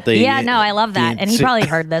it. About the I love that. And he probably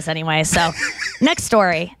heard this anyway. So next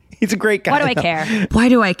story. He's a great guy. Why do I care? Why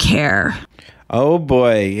do I care? Oh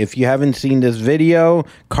boy, if you haven't seen this video,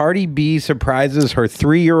 Cardi B surprises her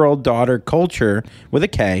 3-year-old daughter, Culture, with a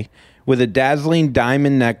K, with a dazzling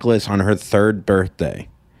diamond necklace on her 3rd birthday.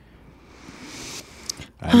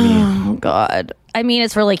 Oh, God. I mean,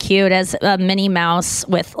 it's really cute as a Minnie Mouse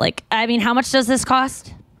with how much does this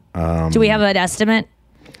cost? Do we have an estimate?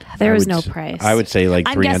 There was no price. I would say like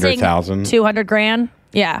 300,000. 200 grand.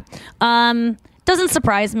 Yeah. Doesn't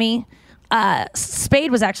surprise me.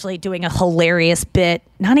 Spade was actually doing a hilarious bit.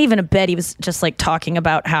 Not even a bit. He was just talking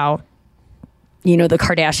about how, the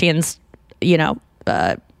Kardashians,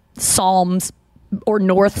 Psalms or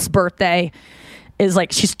North's birthday is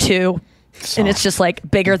she's 2. And it's just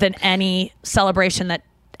bigger than any celebration that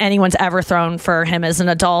anyone's ever thrown for him as an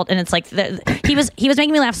adult. And it's he was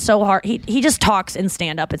making me laugh so hard. He just talks in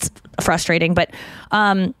stand up. It's frustrating, but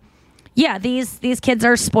these kids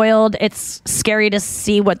are spoiled. It's scary to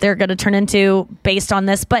see what they're going to turn into based on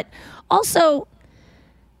this. But also,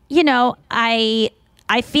 I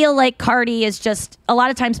feel like Cardi is just, a lot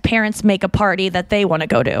of times parents make a party that they want to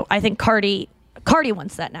go to. I think Cardi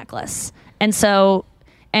wants that necklace. And so,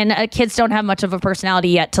 kids don't have much of a personality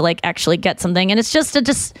yet to actually get something. And it's just to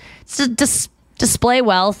display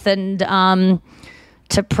wealth and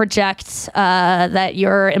to project that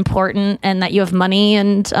you're important and that you have money.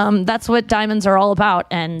 And that's what diamonds are all about.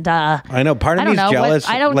 And I know part of me is jealous.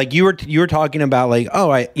 You were talking about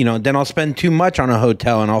then I'll spend too much on a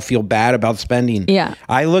hotel and I'll feel bad about spending. Yeah.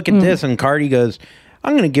 I look at this and Cardi goes,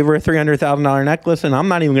 I'm going to give her a $300,000 necklace and I'm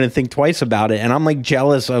not even going to think twice about it. And I'm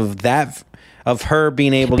jealous of that. Of her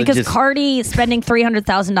being able to because Cardi spending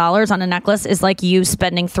 $300,000 on a necklace is like you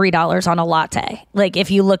spending $3 on a latte.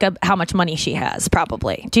 If you look up how much money she has,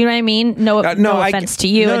 probably. Do you know what I mean? No offense to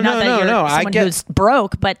you. Not that you're someone who's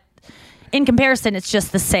broke, but in comparison, it's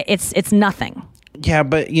just the same. It's nothing. Yeah,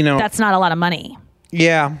 but that's not a lot of money.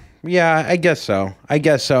 Yeah. Yeah, I guess so.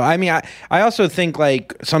 I mean, I also think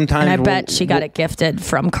sometimes. And I bet she got it gifted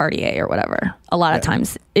from Cartier or whatever. A lot of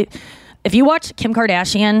times. If you watch Kim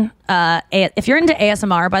Kardashian, if you're into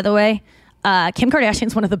ASMR, by the way, Kim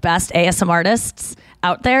Kardashian's one of the best ASMR artists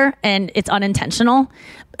out there, and it's unintentional,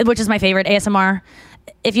 which is my favorite ASMR.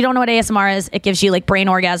 If you don't know what ASMR is, it gives you brain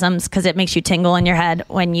orgasms because it makes you tingle in your head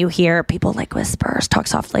when you hear people whisper, talk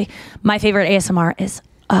softly. My favorite ASMR is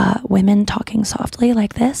women talking softly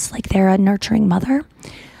like this, like they're a nurturing mother,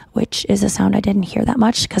 which is a sound I didn't hear that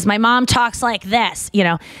much because my mom talks like this,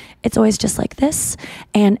 It's always just like this.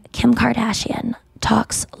 And Kim Kardashian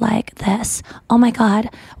talks like this. Oh my God,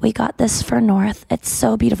 we got this for North. It's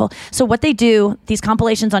so beautiful. So what they do, these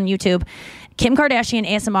compilations on YouTube, Kim Kardashian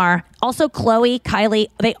ASMR, also Khloe, Kylie,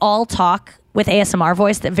 they all talk with ASMR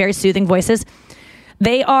voice, that very soothing voices.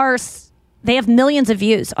 They have millions of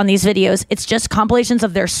views on these videos. It's just compilations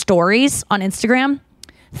of their stories on Instagram,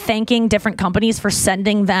 thanking different companies for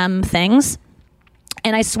sending them things.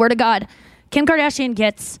 And I swear to God, Kim Kardashian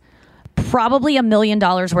gets probably $1 million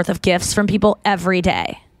worth of gifts from people every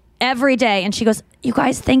day. And she goes, you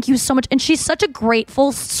guys, thank you so much. And she's such a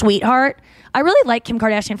grateful sweetheart. I really like Kim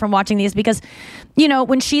Kardashian from watching these because,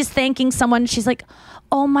 when she's thanking someone, she's like,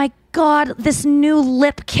 oh my God, this new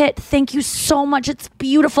lip kit. Thank you so much. It's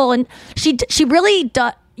beautiful. And she really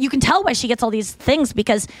does. You can tell why she gets all these things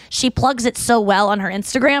because she plugs it so well on her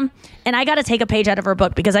Instagram. And I got to take a page out of her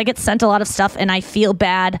book because I get sent a lot of stuff and I feel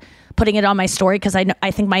bad putting it on my story because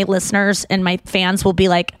I think my listeners and my fans will be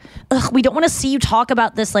like, ugh, we don't want to see you talk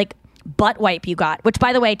about this butt wipe you got, which,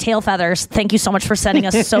 by the way, Tail Feathers, thank you so much for sending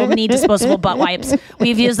us so many disposable butt wipes.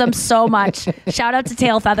 We've used them so much. Shout out to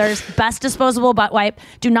Tail Feathers, best disposable butt wipe.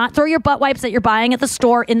 Do not throw your butt wipes that you're buying at the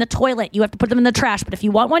store in the toilet. You have to put them in the trash, but if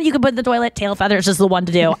you want one, you can put it in the toilet. Tail Feathers is the one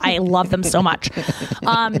to do. I love them so much.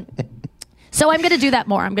 So I'm going to do that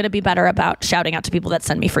more. I'm going to be better about shouting out to people that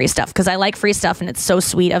send me free stuff because I like free stuff and it's so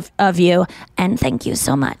sweet of you. And thank you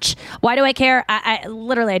so much. Why do I care? I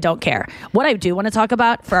literally don't care. What I do want to talk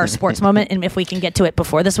about for our sports moment, and if we can get to it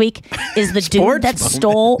before this week, is the dude that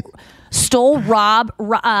stole Ron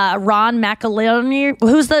McIlroy.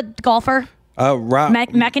 Who's the golfer?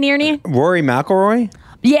 McInerney? Rory McIlroy?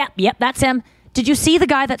 Yeah, yep, that's him. Did you see the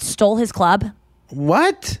guy that stole his club?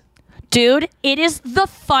 What? Dude, it is the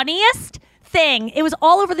funniest thing. It was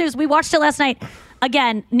all over the news. We watched it last night.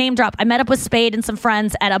 Again, name drop. I met up with Spade and some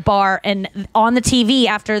friends at a bar, and on the TV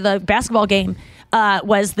after the basketball game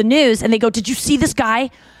was the news, and they go, "Did you see this guy?"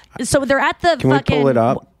 So they're at the Can we pull it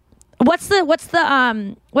up? What's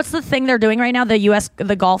the thing they're doing right now?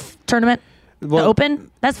 The golf tournament, the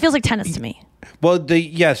Open. That feels like tennis to me. Well, the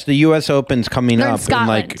U.S. Open's coming they're up in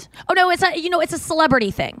Scotland. Oh no, it's it's a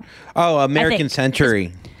celebrity thing. Oh, American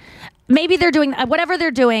Century. Maybe they're doing whatever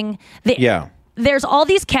they're doing. There's all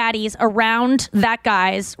these caddies around that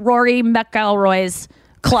guy's, Rory McIlroy's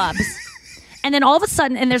clubs. And then all of a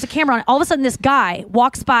sudden, and there's a camera on it, all of a sudden this guy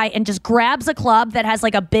walks by and just grabs a club that has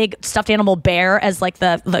like a big stuffed animal bear as like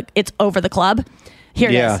it's over the club. Here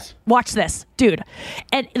it is. Watch this, dude.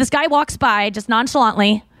 And this guy walks by just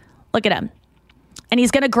nonchalantly. Look at him. And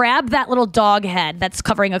he's going to grab that little dog head that's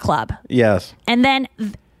covering a club. Yes. And then...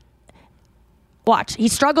 watch. He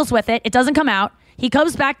struggles with it. It doesn't come out. He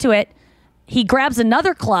comes back to it. He grabs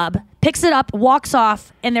another club, picks it up, walks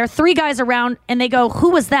off, and there are three guys around, and they go, "Who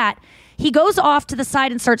was that?" He goes off to the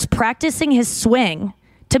side and starts practicing his swing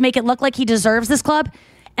to make it look like he deserves this club.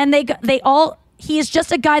 And he is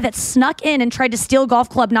just a guy that snuck in and tried to steal a golf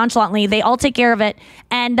club nonchalantly. They all take care of it.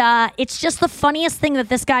 And it's just the funniest thing that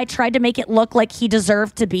this guy tried to make it look like he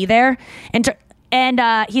deserved to be there. And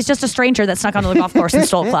he's just a stranger that snuck onto the golf course and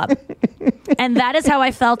stole a club. And that is how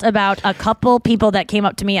I felt about a couple people that came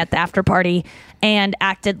up to me at the after party and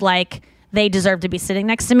acted like they deserved to be sitting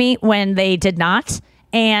next to me when they did not,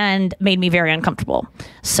 and made me very uncomfortable.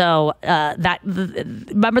 So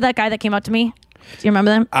remember that guy that came up to me? Do you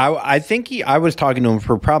remember them? I think I was talking to him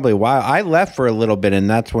for probably a while. I left for a little bit, and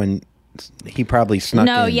that's when he probably snuck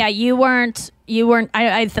in. No, yeah, you weren't.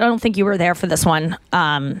 I don't think you were there for this one.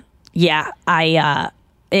 Yeah,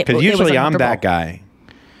 because usually I'm that guy.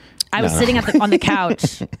 I was sitting on the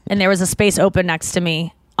couch, and there was a space open next to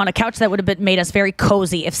me on a couch that would have made us very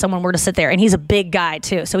cozy if someone were to sit there. And he's a big guy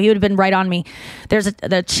too, so he would have been right on me. There's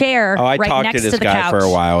the chair right next to the couch. I talked to this guy for a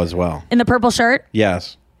while as well. In the purple shirt?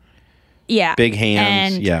 Yes. Yeah. Big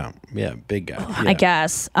hands. Yeah, big guy. Yeah. I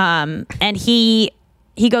guess. And he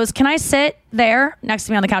goes, "Can I sit there next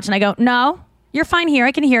to me on the couch?" And I go, "No, you're fine here.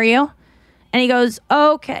 I can hear you." And he goes,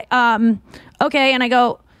 "Okay, okay." And I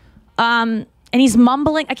go, and he's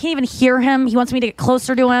mumbling. I can't even hear him. He wants me to get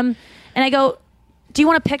closer to him. And I go, "Do you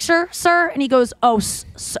want a picture, sir?" And he goes, "Oh,"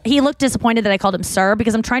 he looked disappointed that I called him sir,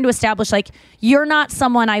 because I'm trying to establish, like, you're not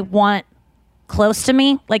someone I want close to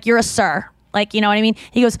me. Like, you're a sir. Like, you know what I mean?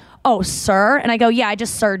 He goes, "Oh, sir?" And I go, "Yeah, I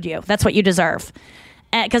just sirred you. That's what you deserve."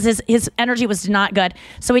 Because his energy was not good.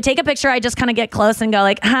 So we take a picture. I just kind of get close and go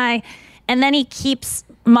like, "Hi." And then he keeps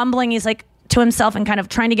mumbling. He's like to himself and kind of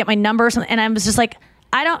trying to get my number. And I was just like,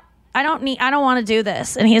 I don't want to do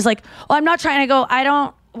this. And he's like, "Well, I'm not trying." I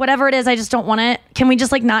go, whatever it is, I just don't want it. Can we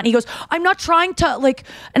just like not? And he goes, "I'm not trying to like,"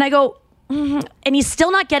 and I go, and he's still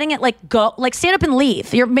not getting it. Like, go, like, stand up and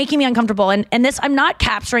leave. You're making me uncomfortable. And this, I'm not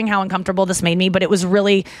capturing how uncomfortable this made me, but it was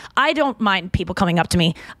really, I don't mind people coming up to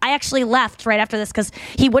me. I actually left right after this because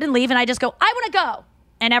he wouldn't leave. And I just go, "I want to go."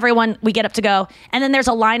 And everyone, we get up to go. And then there's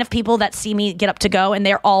a line of people that see me get up to go, and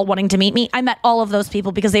they're all wanting to meet me. I met all of those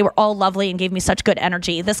people because they were all lovely and gave me such good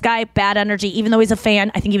energy. This guy, bad energy, even though he's a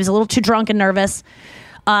fan. I think he was a little too drunk and nervous.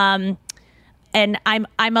 And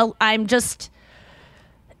I'm just,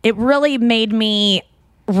 it really made me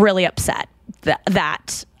really upset,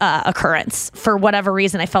 that occurrence. For whatever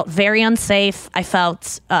reason, I felt very unsafe. I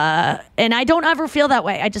felt, and I don't ever feel that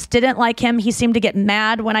way. I just didn't like him. He seemed to get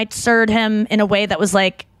mad when I sirred him in a way that was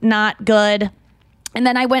like not good. And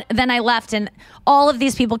then I left, and all of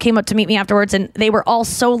these people came up to meet me afterwards, and they were all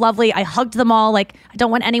so lovely. I hugged them all. Like, I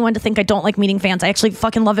don't want anyone to think I don't like meeting fans. I actually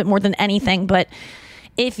fucking love it more than anything. But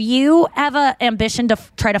if you have an ambition to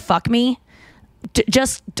try to fuck me,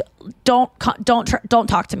 don't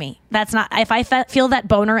talk to me. That's not, if I feel that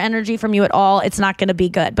boner energy from you at all, it's not going to be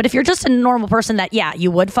good. But if you're just a normal person that, yeah,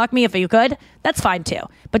 you would fuck me if you could, that's fine too.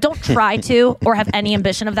 But don't try to or have any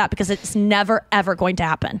ambition of that, because it's never, ever going to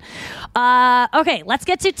happen. Okay, let's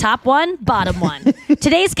get to top one, bottom one.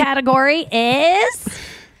 Today's category is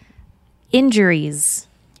injuries.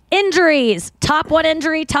 Top one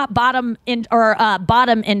injury, top bottom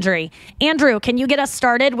bottom injury. Andrew, can you get us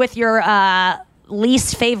started with your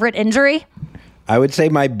least favorite injury? I would say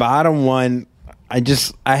my bottom one,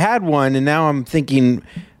 I had one, and now I'm thinking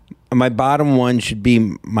my bottom one should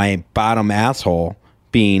be my bottom asshole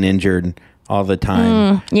being injured all the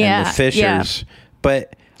time. And the fissures. Yeah.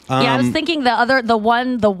 But I was thinking the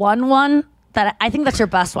one that I think that's your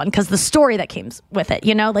best one, because the story that came with it,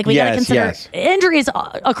 we gotta consider injuries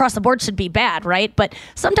across the board should be bad, right? But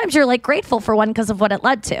sometimes you're like grateful for one because of what it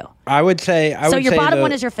led to. I would say your bottom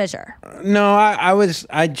one is your fissure. No,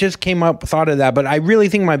 I just thought of that, but I really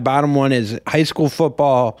think my bottom one is high school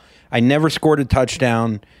football. I never scored a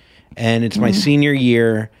touchdown, and it's my senior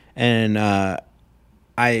year, and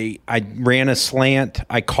I ran a slant.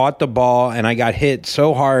 I caught the ball, and I got hit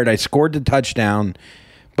so hard. I scored the touchdown,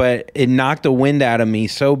 but it knocked the wind out of me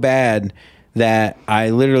so bad that I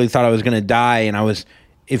literally thought I was going to die. And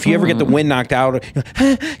if you ever get the wind knocked out,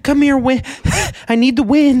 come here, wind. I need the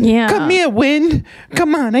wind. Yeah. Come here, wind.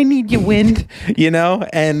 Come on, I need your wind.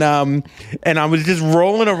 And I was just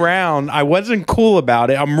rolling around. I wasn't cool about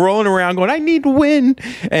it. I'm rolling around going, I need the wind.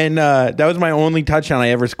 And that was my only touchdown I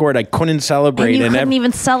ever scored. I couldn't celebrate. And you couldn't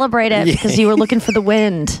even celebrate it because you were looking for the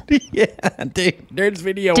wind. Yeah, dude, there's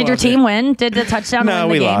video. Did your team win? Did the touchdown win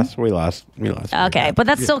the game? We lost. Okay, but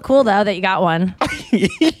that's still cool though that you got one.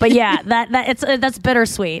 But yeah, that's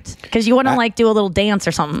bittersweet. Because you want to do a little dance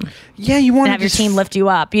or something. Yeah, you want to have your team lift you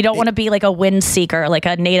up. You don't want to be like a wind seeker, like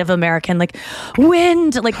a Native American, like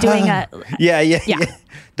wind, like doing a. Yeah.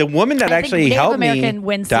 The woman that actually helped me Native American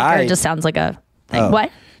wind seeker died. Just sounds like a thing.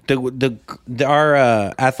 What? Our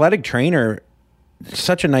athletic trainer,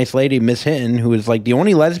 such a nice lady, Miss Hinton, who was like the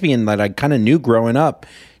only lesbian that I kind of knew growing up.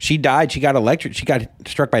 She died. She got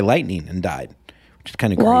struck by lightning and died, which is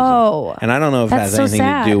kind of crazy. Whoa! And I don't know if that has anything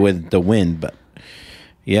to do with the wind, but.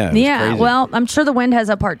 Yeah. Crazy. Well, I'm sure the wind has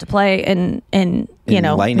a part to play in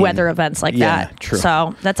weather events like that. True.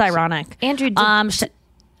 So that's ironic. Andrew, I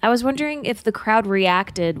was wondering if the crowd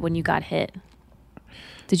reacted when you got hit.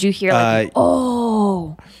 Did you hear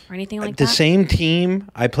or anything like that? The same team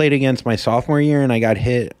I played against my sophomore year, and I got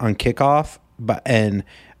hit on kickoff, and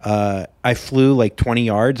I flew like 20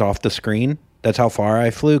 yards off the screen. That's how far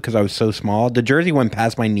I flew because I was so small. The jersey went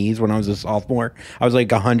past my knees when I was a sophomore. I was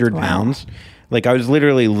like 100 pounds. Like, I was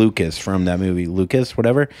literally Lucas from that movie, Lucas,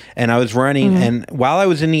 whatever. And I was running, and while I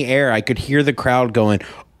was in the air, I could hear the crowd going,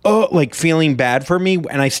 oh, like feeling bad for me.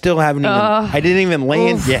 And I still haven't even, I didn't even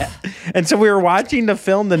land yet. And so we were watching the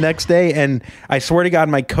film the next day, and I swear to God,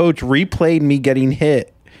 my coach replayed me getting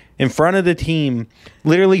hit in front of the team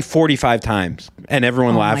literally 45 times, and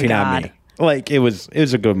everyone laughing at me. Like, it was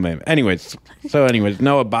a good moment. Anyways,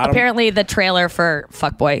 Noah, bottom. Apparently, the trailer for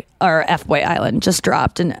Fuckboy or F-Boy Island just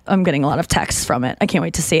dropped, and I'm getting a lot of texts from it. I can't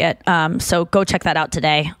wait to see it. So go check that out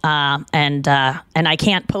today. And I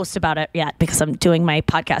can't post about it yet because I'm doing my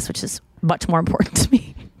podcast, which is much more important to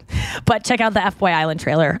me. But check out the F-Boy Island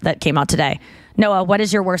trailer that came out today. Noah, what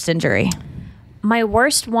is your worst injury? My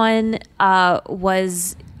worst one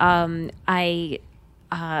was I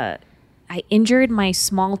injured my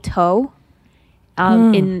small toe.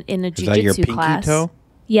 In a jiu-jitsu class. Is that your pinky toe?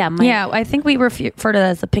 Yeah, I think we refer to it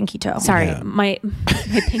as the pinky toe. Sorry, my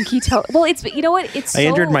pinky toe. Well, it's I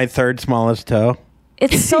injured my third smallest toe.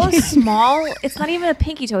 It's so small. It's not even a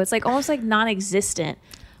pinky toe. It's like almost like non-existent.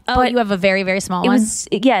 Oh, but you have a very, very small one? It's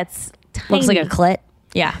tiny. Looks like a clit.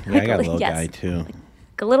 Yeah. I got a little guy too.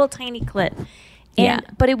 Like a little tiny clit.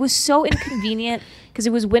 But it was so inconvenient because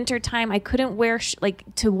it was winter time. I couldn't wear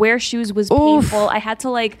to wear shoes was painful. I had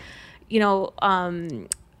to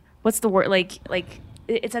what's the word? Like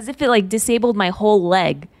it's as if it disabled my whole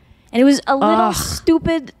leg, and it was a little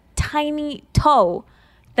stupid tiny toe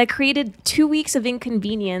that created 2 weeks of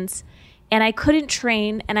inconvenience, and I couldn't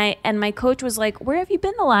train. And my coach was like, "Where have you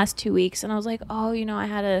been the last 2 weeks?" And I was like, "Oh, I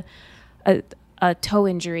had a toe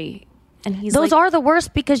injury." And he's those are the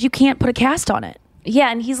worst because you can't put a cast on it.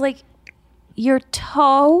 Yeah, and he's like, "Your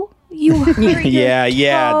toe, you hurt your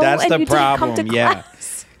toe, that's and the you problem. Didn't come to Yeah."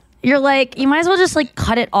 class." You're like, you might as well just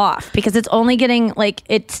cut it off because it's only getting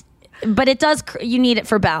but it does, you need it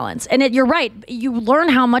for balance. And you're right. You learn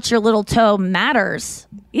how much your little toe matters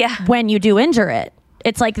when you do injure it.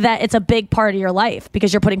 It's like that. It's a big part of your life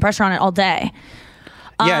because you're putting pressure on it all day.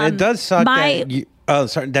 Yeah, it does suck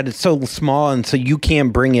that it's so small and so you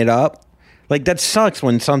can't bring it up. Like, that sucks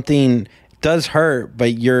when something does hurt,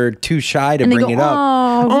 but you're too shy to bring it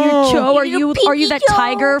up. Joe, are you that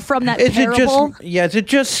tiger from that parable? Is it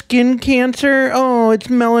just skin cancer? Oh, it's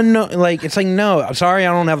melanoma. Like, it's like, no, I'm sorry,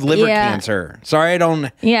 I don't have liver cancer. Sorry, I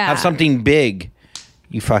don't have something big.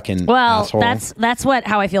 You fucking asshole. That's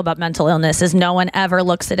how I feel about mental illness. Is no one ever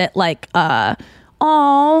looks at it like,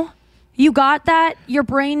 oh, you got that? Your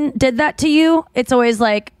brain did that to you? It's always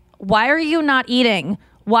like, why are you not eating?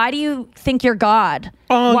 Why do you think you're God?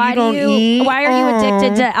 Oh, why are you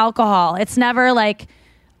addicted to alcohol? It's never like,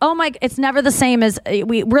 it's never the same as,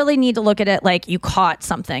 we really need to look at it like you caught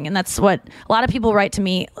something. And that's what a lot of people write to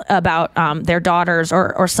me about their daughters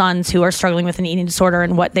or sons who are struggling with an eating disorder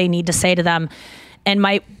and what they need to say to them. And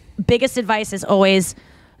my biggest advice is always,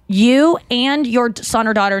 you and your son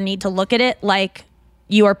or daughter need to look at it like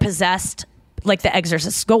you are possessed, like The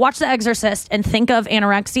Exorcist. Go watch The Exorcist and think of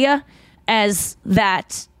anorexia as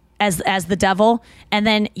the devil, and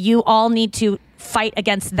then you all need to fight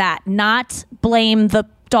against that, not blame the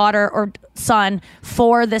daughter or son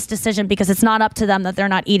for this decision because it's not up to them that they're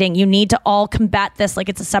not eating. You need to all combat this like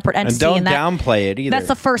it's a separate entity. And don't downplay it either. That's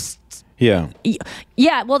the first. Yeah.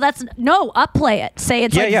 Well, upplay it. Say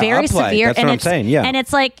it's very severe. That's what I'm saying. Yeah. And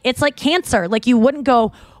it's like cancer. Like, you wouldn't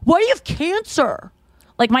go, why do you have cancer?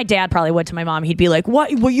 Like, my dad probably would to my mom. He'd be like,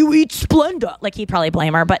 "What? Well, you eat Splenda." Like, he'd probably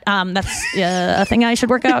blame her. But that's a thing I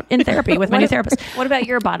should work out in therapy with my new therapist. What about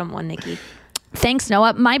your bottom one, Nikki? Thanks,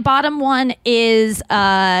 Noah. My bottom one is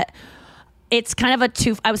it's kind of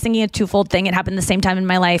I was thinking a twofold thing. It happened the same time in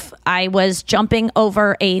my life. I was jumping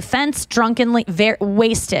over a fence drunkenly,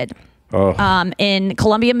 wasted. In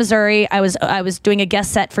Columbia, Missouri. I was doing a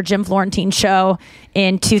guest set for Jim Florentine's show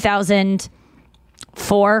in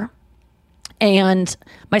 2004. And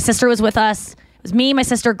my sister was with us. It was me, my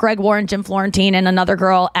sister, Greg Warren, Jim Florentine, and another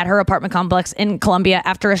girl at her apartment complex in Columbia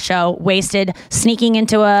after a show, wasted, sneaking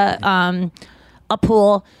into a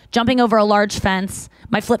pool, jumping over a large fence.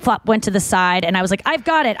 My flip-flop went to the side, and I was like, I've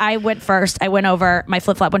got it. I went first. I went over. My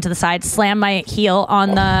flip-flop went to the side, slammed my heel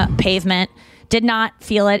on the pavement. Did not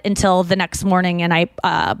feel it until the next morning, and I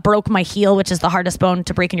broke my heel, which is the hardest bone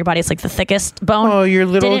to break in your body. It's like the thickest bone. Oh, your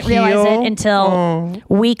little Didn't realize it until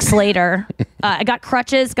weeks later. I got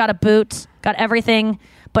crutches, got a boot, got everything,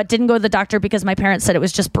 but didn't go to the doctor because my parents said it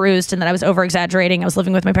was just bruised and that I was over-exaggerating. I was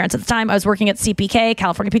living with my parents at the time. I was working at CPK,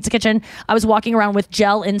 California Pizza Kitchen. I was walking around with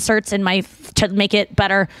gel inserts in to make it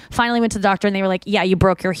better. Finally went to the doctor, and they were like, yeah, you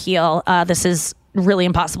broke your heel. This is really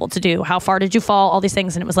impossible to do. How far did you fall? All these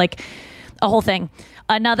things. And it was like a whole thing.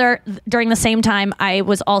 During the same time, I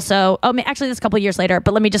was also, actually this is a couple of years later,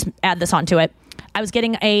 but let me just add this onto it. I was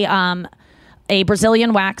getting a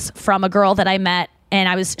Brazilian wax from a girl that I met, and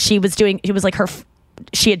she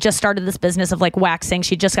had just started this business of like waxing.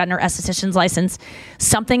 She'd just gotten her esthetician's license.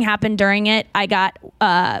 Something happened during it. I got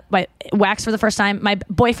my wax for the first time. My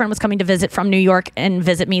boyfriend was coming to visit from New York and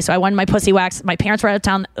visit me, so I wanted my pussy wax. My parents were out of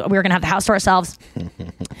town. We were going to have the house to ourselves.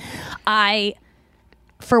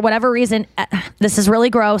 For whatever reason, this is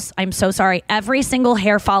really gross. I'm so sorry. Every single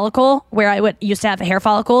hair follicle where I used to have hair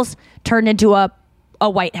follicles turned into a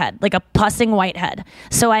whitehead, like a pussing whitehead.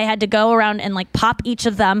 So I had to go around and like pop each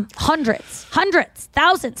of them, hundreds,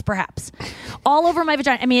 thousands perhaps, all over my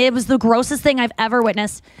vagina. I mean, it was the grossest thing I've ever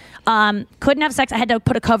witnessed. Couldn't have sex. I had to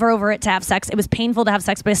put a cover over it to have sex. It was painful to have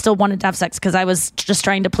sex, but I still wanted to have sex because I was just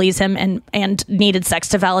trying to please him and needed sex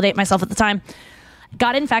to validate myself at the time.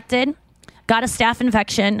 Got infected. Got a staph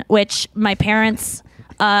infection, which my parents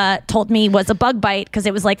told me was a bug bite because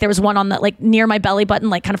it was like there was one on the like near my belly button,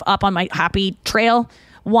 like kind of up on my happy trail,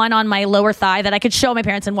 one on my lower thigh that I could show my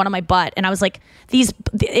parents, and one on my butt. And I was like,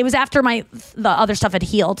 it was after the other stuff had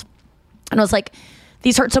healed, and I was like,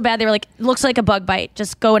 these hurt so bad. They were like, looks like a bug bite.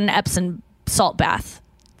 Just go in an Epsom salt bath.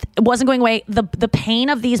 It wasn't going away. The pain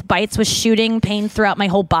of these bites was shooting pain throughout my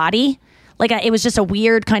whole body. Like it was just a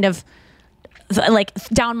weird kind of like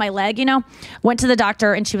down my leg, Went to the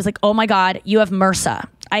doctor, and she was like, oh my God, you have MRSA.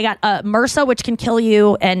 I got MRSA, which can kill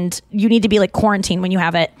you, and you need to be like quarantined when you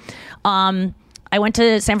have it. I went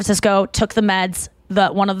to San Francisco, took the meds.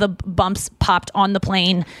 One of the bumps popped on the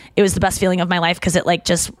plane. It was the best feeling of my life because it like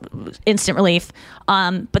just instant relief.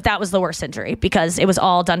 But that was the worst injury because it was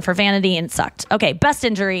all done for vanity and it sucked. Okay, best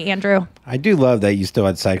injury, Andrew. I do love that you still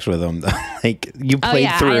had sex with him. Like you played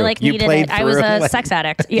through. I like needed it. I was a sex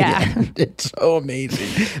addict. Yeah. It's so amazing.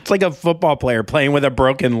 It's like a football player playing with a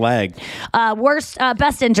broken leg.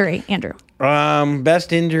 Best injury, Andrew.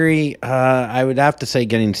 Best injury, I would have to say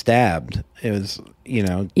getting stabbed. It was,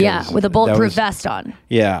 with a bulletproof vest on.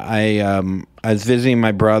 Yeah, I was visiting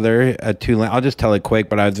my brother at Tulane. I'll just tell it quick,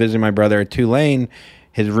 but I was visiting my brother at Tulane.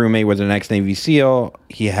 His roommate was an ex-Navy SEAL.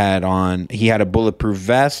 He had a bulletproof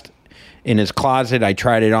vest in his closet. I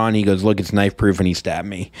tried it on. He goes, look, it's knife proof, and he stabbed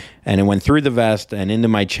me. And it went through the vest and into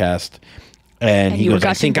my chest. And he goes,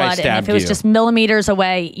 I think I stabbed you. And if it was just millimeters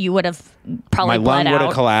away, you would have probably bled out. My lung would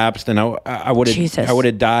have collapsed, and I would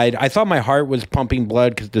have died. I thought my heart was pumping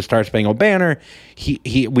blood because the Star Spangled Banner.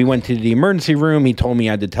 We went to the emergency room. He told me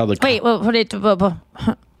I had to tell the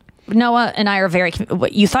Noah and I are very.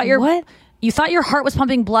 You thought what? You thought your heart was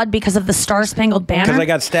pumping blood because of the Star Spangled Banner? Because I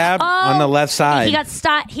got stabbed on the left side. He got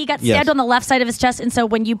stabbed on the left side of his chest, and so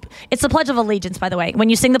it's the Pledge of Allegiance, by the way. When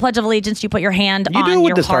you sing the Pledge of Allegiance, you put your hand on your heart. You do it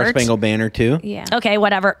with the Star Spangled Banner too. Yeah. Okay,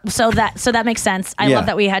 whatever. So that makes sense. I love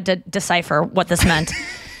that we had to decipher what this meant.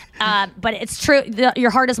 But it's true. Your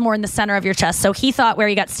heart is more in the center of your chest. So he thought where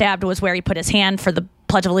he got stabbed was where he put his hand for the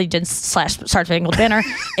Pledge of Allegiance / Star Spangled Banner.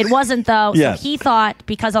 It wasn't though. Yes. So he thought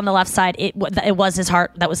because on the left side it was his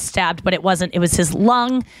heart that was stabbed, but it wasn't. It was his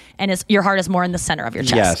lung, and your heart is more in the center of your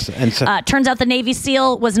chest. Yes, and so, turns out the Navy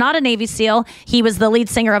SEAL was not a Navy SEAL. He was the lead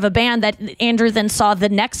singer of a band that Andrew then saw the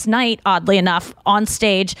next night, oddly enough, on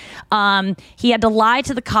stage. He had to lie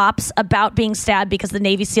to the cops about being stabbed because the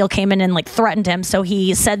Navy SEAL came in and threatened him. So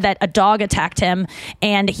he said that a dog attacked him,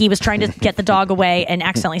 and he was trying to get the dog away and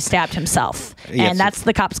accidentally stabbed himself. Yes. And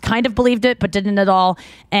the cops kind of believed it, but didn't at all.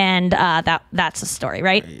 And that's a story,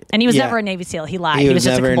 right? And he was never a Navy SEAL. He lied. He was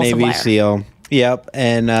just never a compulsive Navy liar. SEAL. Yep.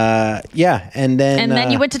 And and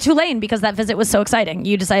then you went to Tulane because that visit was so exciting.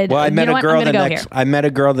 You decided. Well, I met a girl I met a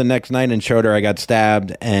girl the next night and showed her I got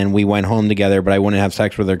stabbed, and we went home together. But I wouldn't have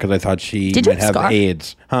sex with her because I thought she might have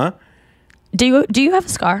AIDS. Huh? Do you have a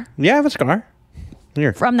scar? Yeah, I have a scar.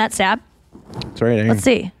 Here. From that stab? It's right there. Let's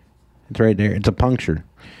see. It's right there. It's a puncture.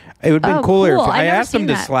 It would have been cooler if I asked him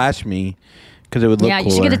to slash me because it would look cooler. Yeah,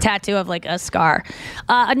 you should get a tattoo of a scar.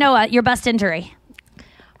 Noah, your best injury.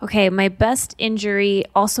 Okay, my best injury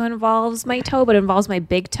also involves my toe, but involves my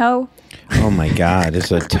big toe. Oh my God,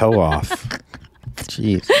 it's a toe off.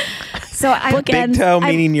 Jeez. So big toe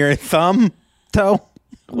meaning your thumb toe?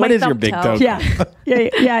 What is your big toe? Yeah.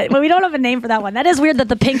 Well, we don't have a name for that one. That is weird that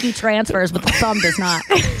the pinky transfers, but the thumb does not.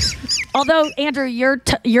 Although, Andrew,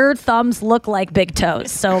 your thumbs look like big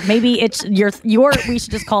toes, so maybe it's your. We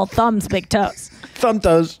should just call thumbs big toes. Thumb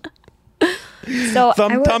toes. So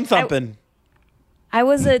thumb thumping. I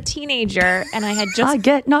was a teenager, and I had just I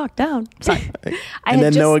get knocked down. Sorry. And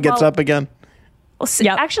then Noah gets up again. Well,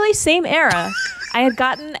 actually, same era. I had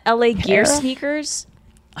gotten LA Gear sneakers.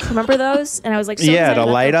 Remember those? And I was like, so the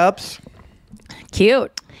light ups.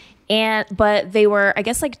 Cute. But they were, I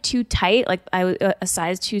guess, too tight. I was a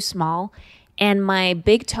size too small, and my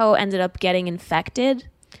big toe ended up getting infected.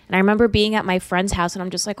 And I remember being at my friend's house, and I'm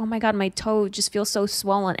just like, oh my God, my toe just feels so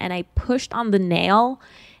swollen. And I pushed on the nail,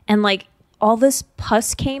 and all this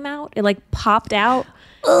pus came out. It popped out.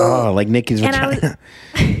 Oh, like Nikki's vagina.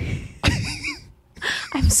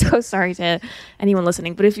 I'm so sorry to anyone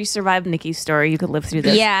listening, but if you survived Nikki's story, you could live through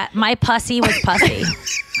this. Yeah, my pussy was pussy.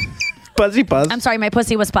 Pussy puss. I'm sorry, my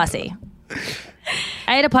pussy was pussy.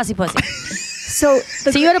 I had a pussy. So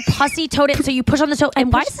you had a pussy toed it. So you push on the toe.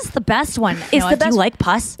 And why is this the best one? It's the best. Do you like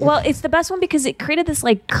pus? Well, it's the best one because it created this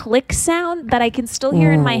click sound that I can still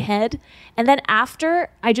hear in my head. And then after,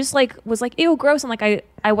 I just was ew, gross, and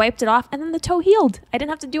I wiped it off, and then the toe healed. I didn't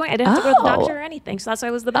have to do it. I didn't have to go to the doctor or anything. So that's why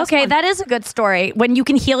it was the best. Okay, one. that is a good story when you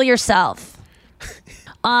can heal yourself.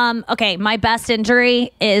 Okay, my best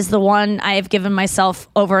injury is the one I have given myself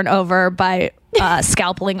over and over by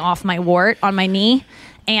scalpeling off my wart on my knee.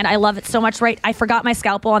 And I love it so much. Right, I forgot my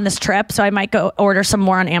scalpel on this trip, so I might go order some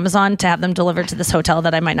more on Amazon to have them delivered to this hotel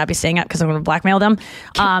that I might not be staying at because I'm going to blackmail them.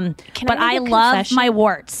 But I love my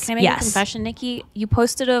warts. Can I make a confession, Nikki? You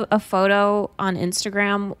posted a photo on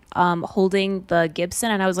Instagram holding the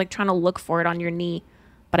Gibson, and I was trying to look for it on your knee,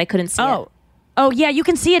 but I couldn't see it. Oh yeah, you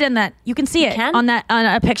can see it in that. You can see it on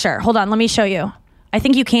a picture. Hold on, let me show you. I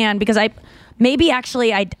think you can because I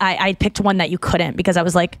picked one that you couldn't because I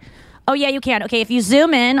was like, oh yeah, you can. Okay, if you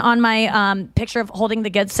zoom in on my picture of holding the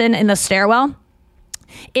Gibson in the stairwell,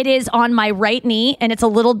 it is on my right knee, and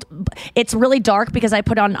it's really dark because I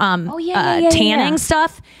put on tanning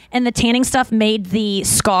stuff, and the tanning stuff made the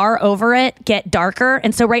scar over it get darker,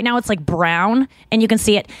 and so right now it's brown, and you can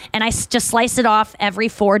see it. And I just slice it off every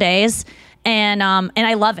 4 days. And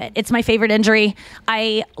I love it. It's my favorite injury.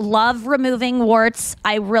 I love removing warts.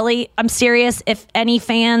 I'm serious. If any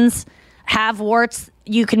fans have warts,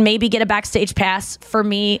 you can maybe get a backstage pass for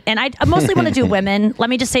me. And I mostly want to do women. Let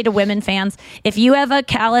me just say to women fans, if you have a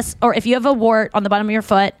callus or if you have a wart on the bottom of your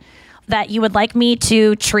foot that you would like me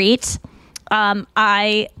to treat,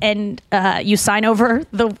 You sign over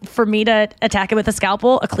for me to attack it with a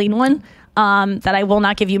scalpel, a clean one. That I will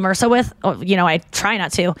not give you MRSA with. I try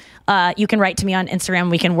not to. You can write to me on Instagram.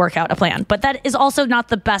 We can work out a plan. But that is also not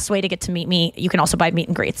the best way to get to meet me. You can also buy meet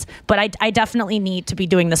and greets. But I definitely need to be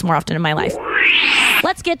doing this more often in my life.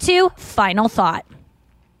 Let's get to final thought.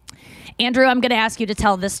 Andrew, I'm going to ask you to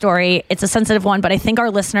tell this story. It's a sensitive one, but I think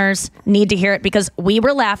our listeners need to hear it because we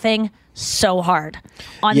were laughing so hard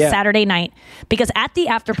on Saturday night because at the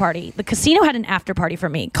after party, the casino had an after party for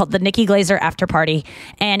me called the Nikki Glazer after party.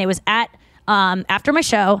 And it was at after my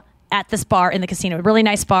show at this bar in the casino, a really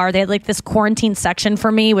nice bar. They had like this quarantine section for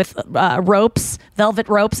me with ropes, velvet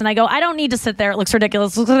ropes. And I go, I don't need to sit there. It looks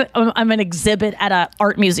ridiculous. I'm an exhibit at an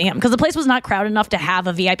art museum because the place was not crowded enough to have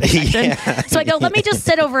a VIP section. So I go, let me just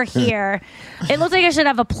sit over here. It looks like I should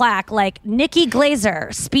have a plaque like Nikki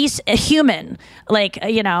Glazer, human,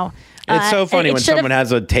 It's so funny when someone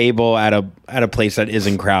has a table at a place that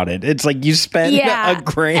isn't crowded. It's like you spend a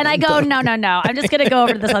grand. And I go, no. I'm just going to go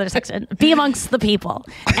over to this other section. Be amongst the people.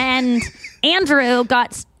 And Andrew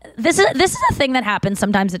got... This is a thing that happens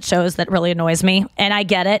sometimes at shows that really annoys me, and I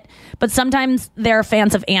get it. But sometimes there are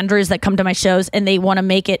fans of Andrew's that come to my shows, and they want to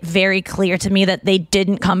make it very clear to me that they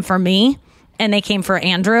didn't come for me, and they came for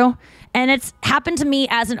Andrew. And it's happened to me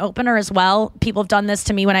as an opener as well. People have done this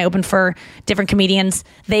to me when I opened for different comedians.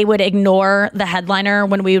 They would ignore the headliner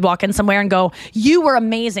when we would walk in somewhere and go, you were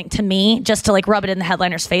amazing to me, just to like rub it in the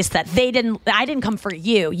headliner's face that I didn't come for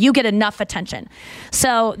you. You get enough attention.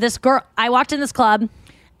 So this girl, I walked in this club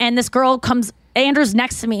and this girl Andrew's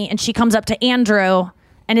next to me and she comes up to Andrew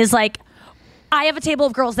and is like, I have a table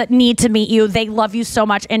of girls that need to meet you. They love you so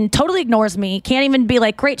much, and totally ignores me. Can't even be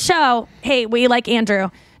like, great show. Hey, we like Andrew.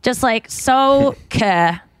 Just like, so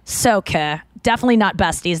definitely not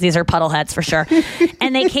besties. These are puddleheads for sure.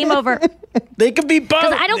 And they came over. They could be both.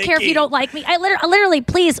 I don't care if you don't like me. I literally,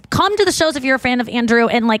 please come to the shows if you're a fan of Andrew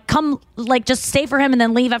and like come, like just stay for him and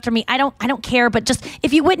then leave after me. I don't care. But just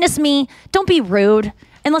if you witness me, don't be rude.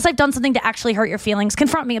 Unless I've done something to actually hurt your feelings,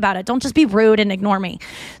 confront me about it. Don't just be rude and ignore me.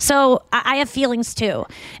 So I have feelings too.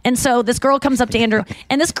 And so this girl comes up to Andrew,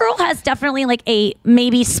 and this girl has definitely like a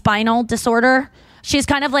maybe spinal disorder. She's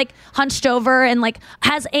kind of like hunched over and like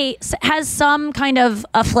has some kind of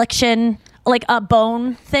affliction, like a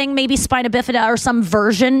bone thing, maybe spina bifida or some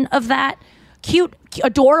version of that. Cute,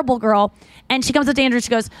 adorable girl. And she comes up to Andrew,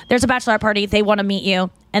 she goes, there's a bachelorette party. They want to meet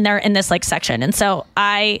you. And they're in this like section. And so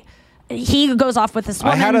he goes off with this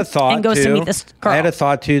woman and goes to meet this girl. I had a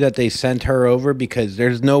thought too that they sent her over because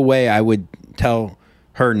there's no way I would tell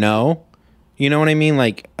her no. You know what I mean?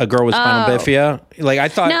 Like a girl with spinal bifida. Like I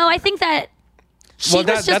thought. No, I think that she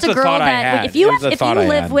was just a girl that if you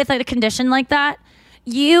live with a condition like that,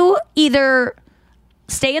 you either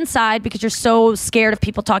stay inside because you're so scared of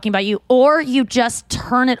people talking about you, or you just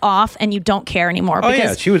turn it off and you don't care anymore. Oh,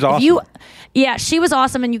 because she was awesome. She was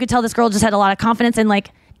awesome, and you could tell this girl just had a lot of confidence and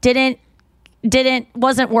like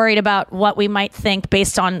wasn't worried about what we might think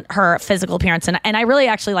based on her physical appearance. And I really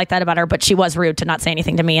actually like that about her, but she was rude to not say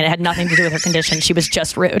anything to me, and it had nothing to do with her condition. She was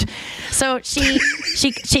just rude. So she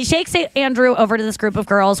shakes Andrew over to this group of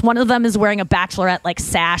girls. One of them is wearing a bachelorette like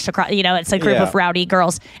sash across, it's a group of rowdy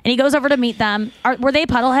girls. And he goes over to meet them. Were they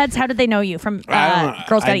puddleheads? How did they know you? From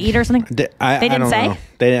Girls Gotta Eat or something? They didn't say? Know.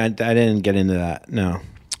 I didn't get into that. No.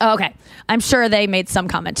 Oh, okay. I'm sure they made some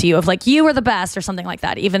comment to you of like, you were the best or something like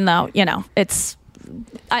that, even though, it's,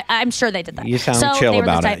 I'm sure they did that. You sound chill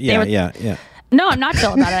about it. Yeah. No, I'm not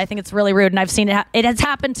chill about it. I think it's really rude, and I've seen it. It has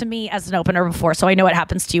happened to me as an opener before, so I know it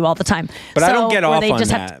happens to you all the time. But I don't get off on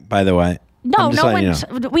that, by the way. No one.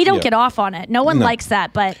 We don't get off on it. No one likes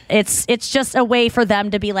that, but it's just a way for them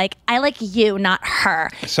to be like, I like you, not her.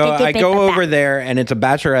 So I go over there, and it's a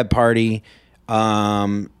bachelorette party.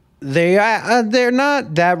 They're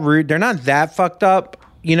not that rude. They're not that fucked up.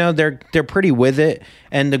 They're pretty with it.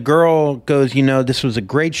 And the girl goes, this was a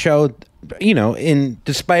great show. In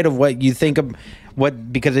despite of what you think of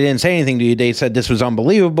because they didn't say anything to you, they said this was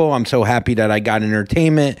unbelievable. I'm so happy that I got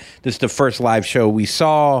entertainment. This is the first live show we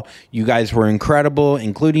saw. You guys were incredible,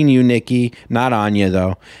 including you, Nikki. Not Anya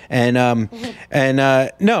though. And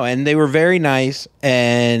and they were very nice.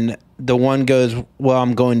 And the one goes, well,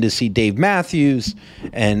 I'm going to see Dave Matthews,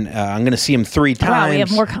 and I'm going to see him 3 times. Wow, we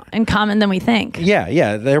have more in common than we think.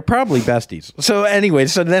 Yeah, they're probably besties. So anyway,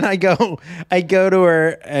 then I go to her,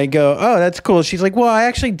 and go, oh, that's cool. She's like, well, I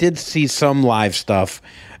actually did see some live stuff.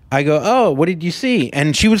 I go, oh, what did you see?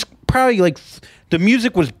 And she was probably like, the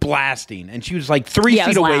music was blasting, and she was like 3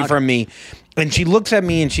 feet away from me, and she looks at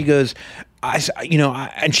me and she goes,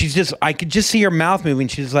 and she's just, I could just see her mouth moving.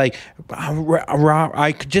 She's like,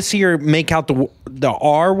 I could just see her make out the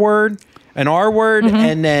R word. an R word,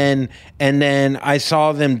 and then I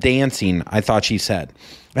saw them dancing. I thought she said,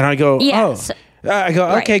 and I go, I go,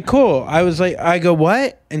 okay, cool. I go,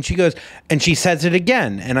 what? And she goes, and she says it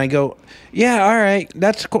again. And I go, yeah, all right,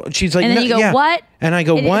 that's cool. She's like, and then you go, what? And I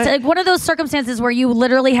go, what? It's like one of those circumstances where you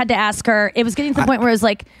literally had to ask her. It was getting to the point where it was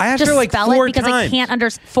like, I asked just her like spell 4 it because times. I can't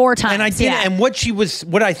understand 4 times. And I did, and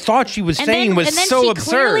what I thought she was saying was so absurd.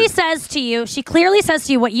 She clearly says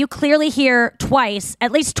to you what you clearly hear twice,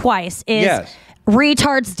 at least twice, is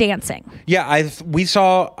retards dancing. Yeah, I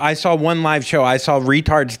saw one live show. I saw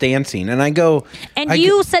retards dancing, and I go. And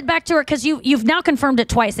you said back to her, because you've now confirmed it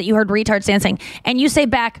twice that you heard retards dancing, and you say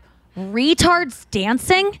back, retards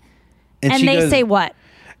dancing, and they goes, say what?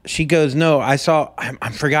 She goes, no, I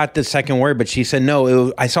forgot the second word, but she said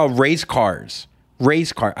no. I saw race cars.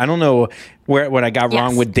 Race car. I don't know what I got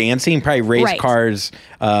wrong with dancing. Probably race cars.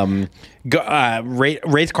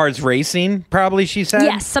 Race cars racing. Probably she said.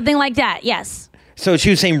 Yes, something like that. Yes. So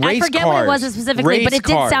she was saying race cars. I forget what it was specifically, but it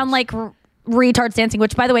did sound like retards dancing,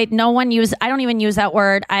 which, by the way, no one use. I don't even use that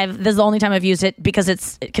word. This is the only time I've used it because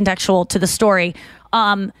it's contextual to the story.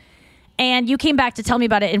 And you came back to tell me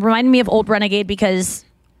about it. It reminded me of Old Renegade because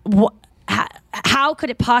how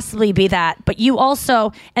could it possibly be that? But you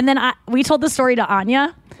also, and then we told the story to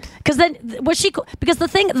Anya. Because then because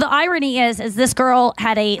the irony is this girl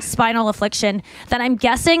had a spinal affliction that I'm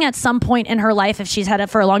guessing at some point in her life, if she's had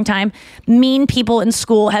it for a long time, mean people in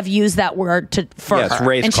school have used that word for her.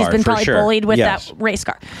 Race and she's car, been probably bullied with yes. that race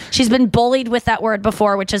car. She's been bullied with that word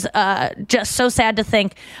before, which is just so sad to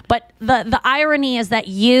think. But the irony is that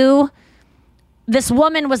this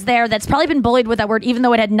woman was there that's probably been bullied with that word, even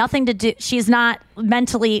though it had nothing to do. She's not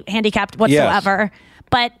mentally handicapped whatsoever. Yes.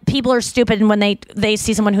 But people are stupid, and when they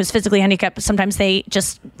see someone who's physically handicapped, sometimes they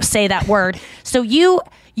just say that word. So you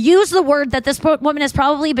use the word that this woman has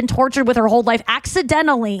probably been tortured with her whole life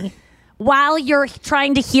accidentally while you're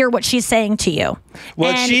trying to hear what she's saying to you.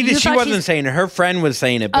 Well, she wasn't saying it. Her friend was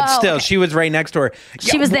saying it, but still, she was right next to her.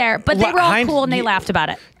 She was there, but they were all cool, and they laughed about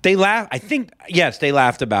it. They laughed. I think, yes, they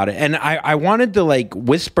laughed about it. And I wanted to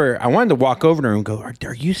whisper. I wanted to walk over to her and go,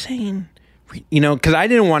 are you saying... because I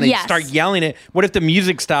didn't want to start yelling it. What if the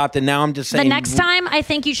music stopped and now I'm just saying... The next time, I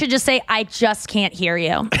think you should just say, I just can't hear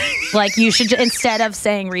you. You should, instead of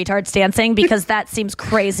saying retards dancing, because that seems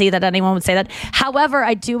crazy that anyone would say that. However,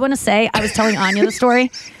 I do want to say, I was telling Anya the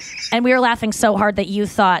story, and we were laughing so hard that you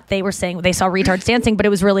thought they were saying they saw retards dancing, but it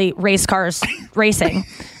was really race cars racing.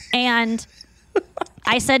 And...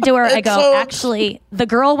 I said to her, actually, the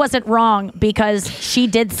girl wasn't wrong because she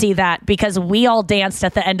did see that because we all danced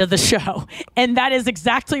at the end of the show. And that is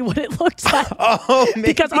exactly what it looked like.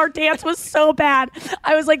 Because our dance was so bad.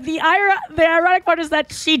 I was like, the ironic part is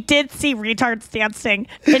that she did see retards dancing.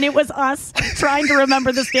 And it was us trying to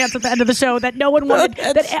remember this dance at the end of the show that no one wanted.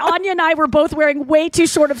 That Anya and I were both wearing way too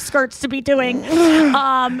short of skirts to be doing.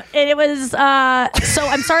 And it was, so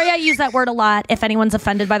I'm sorry I use that word a lot. If anyone's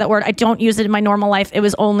offended by that word, I don't use it in my normal life. It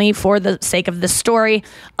was only for the sake of this story.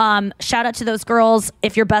 Shout out to those girls.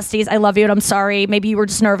 If you're besties, I love you and I'm sorry. Maybe you were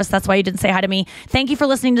just nervous. That's why you didn't say hi to me. Thank you for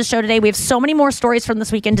listening to the show today. We have so many more stories from this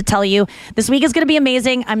weekend to tell you. This week is going to be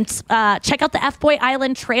amazing. Check out the F-Boy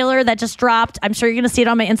Island trailer that just dropped. I'm sure you're going to see it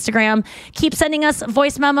on my Instagram. Keep sending us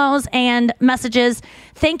voice memos and messages.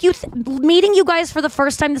 Thank you. Meeting you guys for the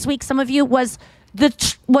first time this week, some of you, was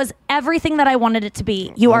everything that I wanted it to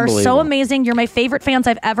be. You are so amazing. You're my favorite fans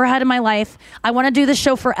I've ever had in my life. I want to do this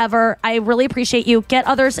show forever. I really appreciate you. Get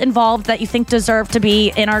others involved that you think deserve to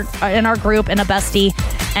be in our group and a bestie.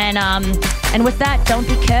 And with that, don't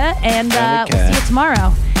be care, and we'll see you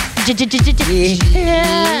tomorrow.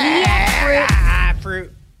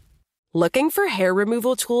 Fruit. Looking for hair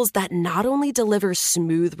removal tools that not only deliver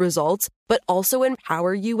smooth results, but also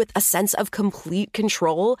empower you with a sense of complete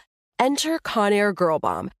control? Enter Conair Girl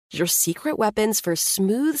Bomb, your secret weapons for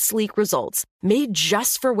smooth, sleek results, made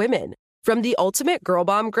just for women. From the ultimate Girl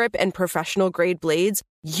Bomb grip and professional-grade blades,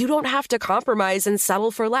 you don't have to compromise and settle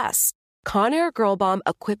for less. Conair Girl Bomb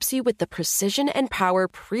equips you with the precision and power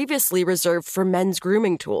previously reserved for men's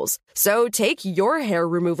grooming tools. So take your hair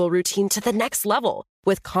removal routine to the next level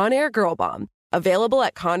with Conair Girl Bomb. Available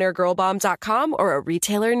at ConairGirlBomb.com or a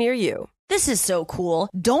retailer near you. This is so cool.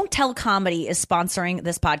 Don't Tell Comedy is sponsoring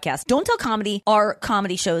this podcast. Don't Tell Comedy are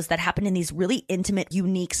comedy shows that happen in these really intimate,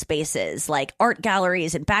 unique spaces like art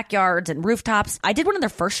galleries and backyards and rooftops. I did one of their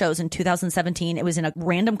first shows in 2017. It was in a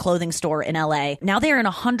random clothing store in LA. Now they are in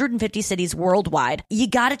 150 cities worldwide. You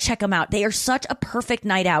got to check them out. They are such a perfect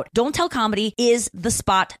night out. Don't Tell Comedy is the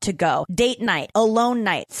spot to go. Date night, alone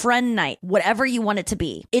night, friend night, whatever you want it to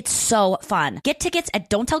be. It's so fun. Get tickets at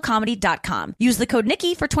don'ttellcomedy.com. Use the code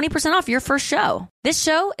Nikki for 20% off your first show. This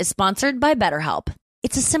show is sponsored by BetterHelp.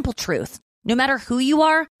 It's a simple truth. No matter who you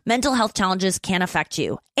are, mental health challenges can affect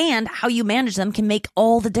you, and how you manage them can make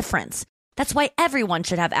all the difference. That's why everyone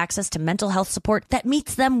should have access to mental health support that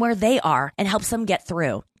meets them where they are and helps them get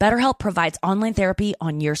through. BetterHelp provides online therapy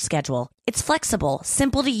on your schedule. It's flexible,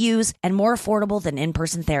 simple to use, and more affordable than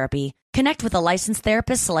in-person therapy. Connect with a licensed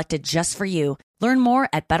therapist selected just for you. Learn more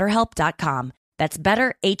at BetterHelp.com. That's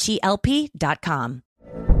BetterHelp.com.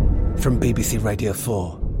 From BBC Radio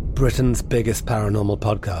 4, Britain's biggest paranormal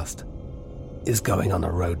podcast is going on a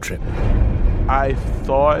road trip. I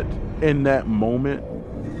thought in that moment,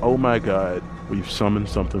 oh my God, we've summoned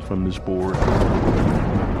something from this board.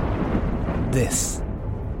 This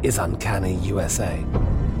is Uncanny USA.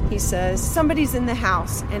 He says, somebody's in the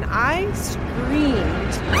house, and I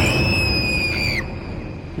screamed.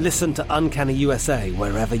 Listen to Uncanny USA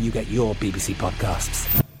wherever you get your BBC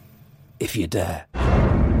podcasts, if you dare.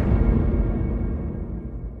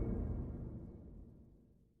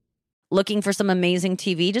 Looking for some amazing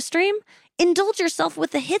TV to stream? Indulge yourself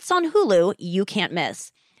with the hits on Hulu you can't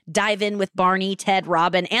miss. Dive in with Barney, Ted,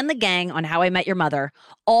 Robin, and the gang on How I Met Your Mother.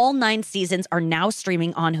 All 9 seasons are now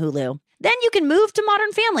streaming on Hulu. Then you can move to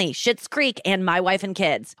Modern Family, Schitt's Creek, and My Wife and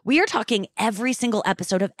Kids. We are talking every single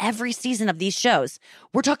episode of every season of these shows.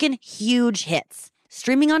 We're talking huge hits.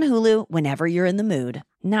 Streaming on Hulu whenever you're in the mood.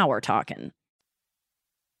 Now we're talking.